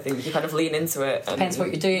use it. I think you kind of lean into it. Depends what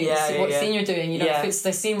you're doing, what scene you're doing. You know, if it's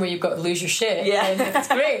the scene where you've got to lose your shit, then it's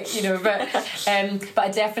great. You know, but I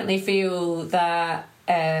definitely feel that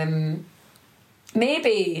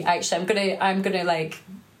maybe actually I'm gonna like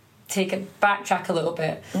backtrack a little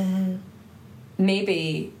bit.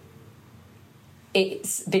 Maybe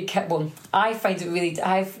it's because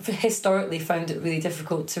I've historically found it really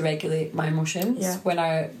difficult to regulate my emotions when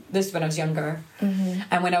I was younger,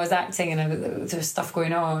 and when I was acting and there was stuff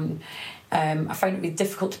going on, I found it really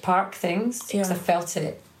difficult to park things because I felt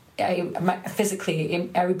it.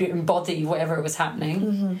 Physically, I would embody whatever was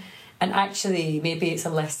happening, and actually maybe it's a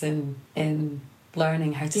lesson in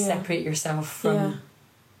learning how to separate yourself from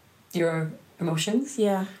your emotions.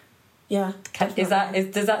 Does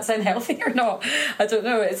that sound healthy or not? I don't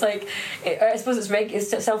know. It's like I suppose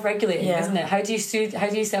it's self-regulating, isn't it? How do you soothe? How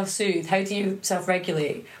do you self-soothe? How do you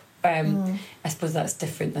self-regulate? I suppose that's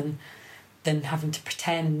different than having to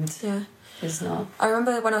pretend. It's not. I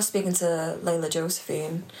remember when I was speaking to Layla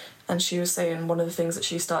Josephine, and she was saying one of the things that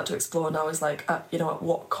she started to explore now is like, at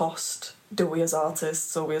what cost do we as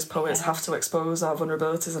artists or we as poets have to expose our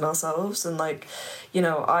vulnerabilities in ourselves? And like,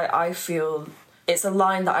 I feel it's a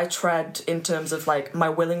line that I tread in terms of like my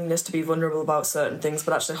willingness to be vulnerable about certain things,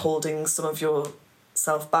 but actually holding some of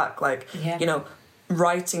yourself back. Like,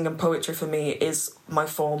 writing and poetry for me is my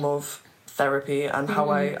form of therapy and how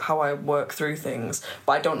I work through things,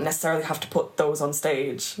 but I don't necessarily have to put those on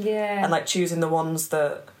stage. And like choosing the ones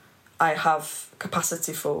that I have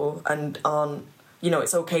capacity for and aren't,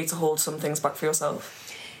 it's okay to hold some things back for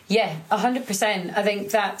yourself. 100%. I think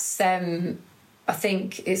that's I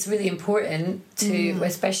think it's really important to,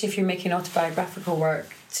 especially if you're making autobiographical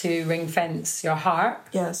work, to ring fence your heart.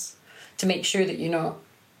 To make sure that you're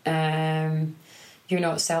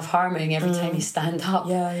not self-harming every time you stand up.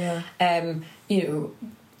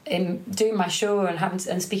 In doing my show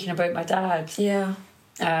and speaking about my dad,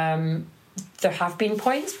 there have been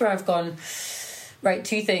points where I've gone, right,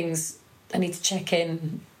 two things I need to check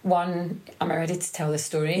in. One, am I ready to tell this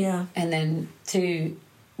story? And then two,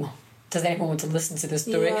 does anyone want to listen to the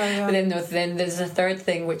story? But then there's a third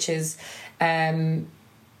thing, which is,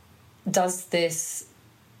 does this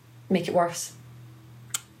make it worse?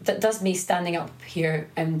 That does me standing up here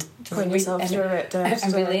and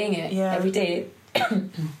relaying it every day.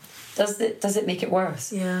 Does it make it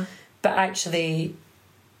worse? But actually,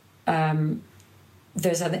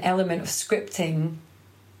 there's an element of scripting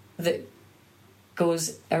that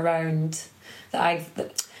goes around that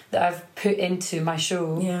I've put into my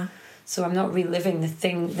show. Yeah. So I'm not reliving the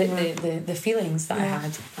feelings that I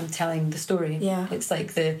had. I'm telling the story. Yeah. It's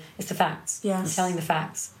like the facts. Yes. I'm telling the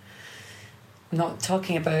facts. I'm not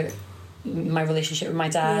talking about my relationship with my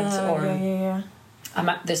dad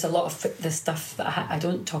there's a lot of the stuff that I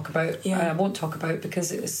don't talk about. Yeah. I won't talk about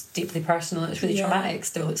because it was deeply personal. It's really traumatic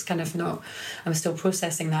still. It's kind of not... I'm still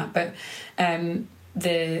processing that. But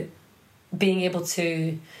the being able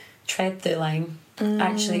to tread the line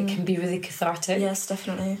actually can be really cathartic. Yes,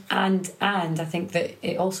 definitely. And I think that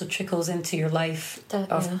it also trickles into your life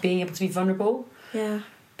of being able to be vulnerable. Yeah.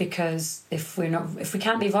 Because if we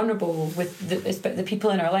can't be vulnerable with the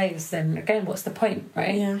people in our lives, then again, what's the point,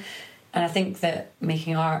 right? Yeah. And I think that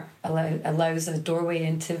making art allows a doorway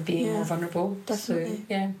into being more vulnerable. Definitely.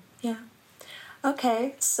 So, yeah.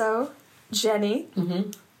 Okay, so Jenny,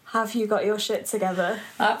 have you got your shit together?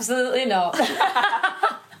 Absolutely not.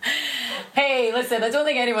 Hey, listen, I don't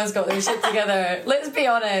think anyone's got their shit together. Let's be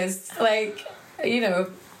honest. Like,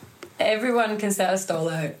 everyone can set a stall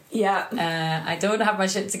out. Yeah. I don't have my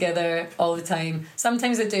shit together all the time.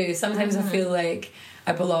 Sometimes I do. Sometimes I feel like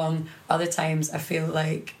I belong. Other times I feel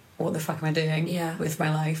like, what the fuck am I doing with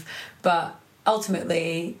my life? But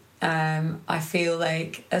ultimately, I feel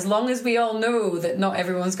like as long as we all know that not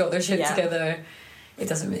everyone's got their shit together, it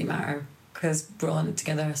doesn't really matter. Because we're all in it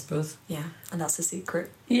together, I suppose. Yeah, and that's the secret.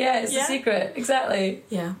 Yeah, it's the secret. Exactly.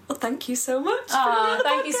 Yeah. Well, thank you so much.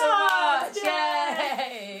 Thank you so much.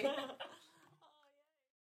 Yay!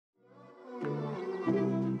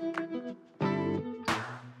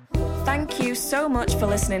 Thank you so much for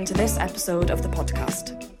listening to this episode of the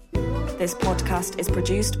podcast. This podcast is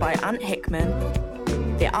produced by Ant Hickman.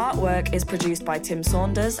 The artwork is produced by Tim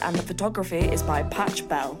Saunders and the photography is by Patch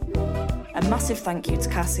Bell. A massive thank you to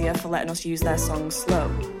Cassia for letting us use their song Slow.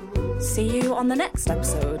 See you on the next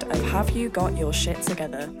episode of Have You Got Your Shit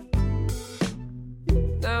Together?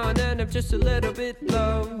 Now and then I'm just a little bit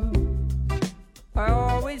low. I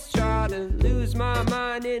always try to lose my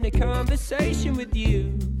mind in a conversation with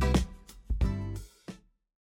you.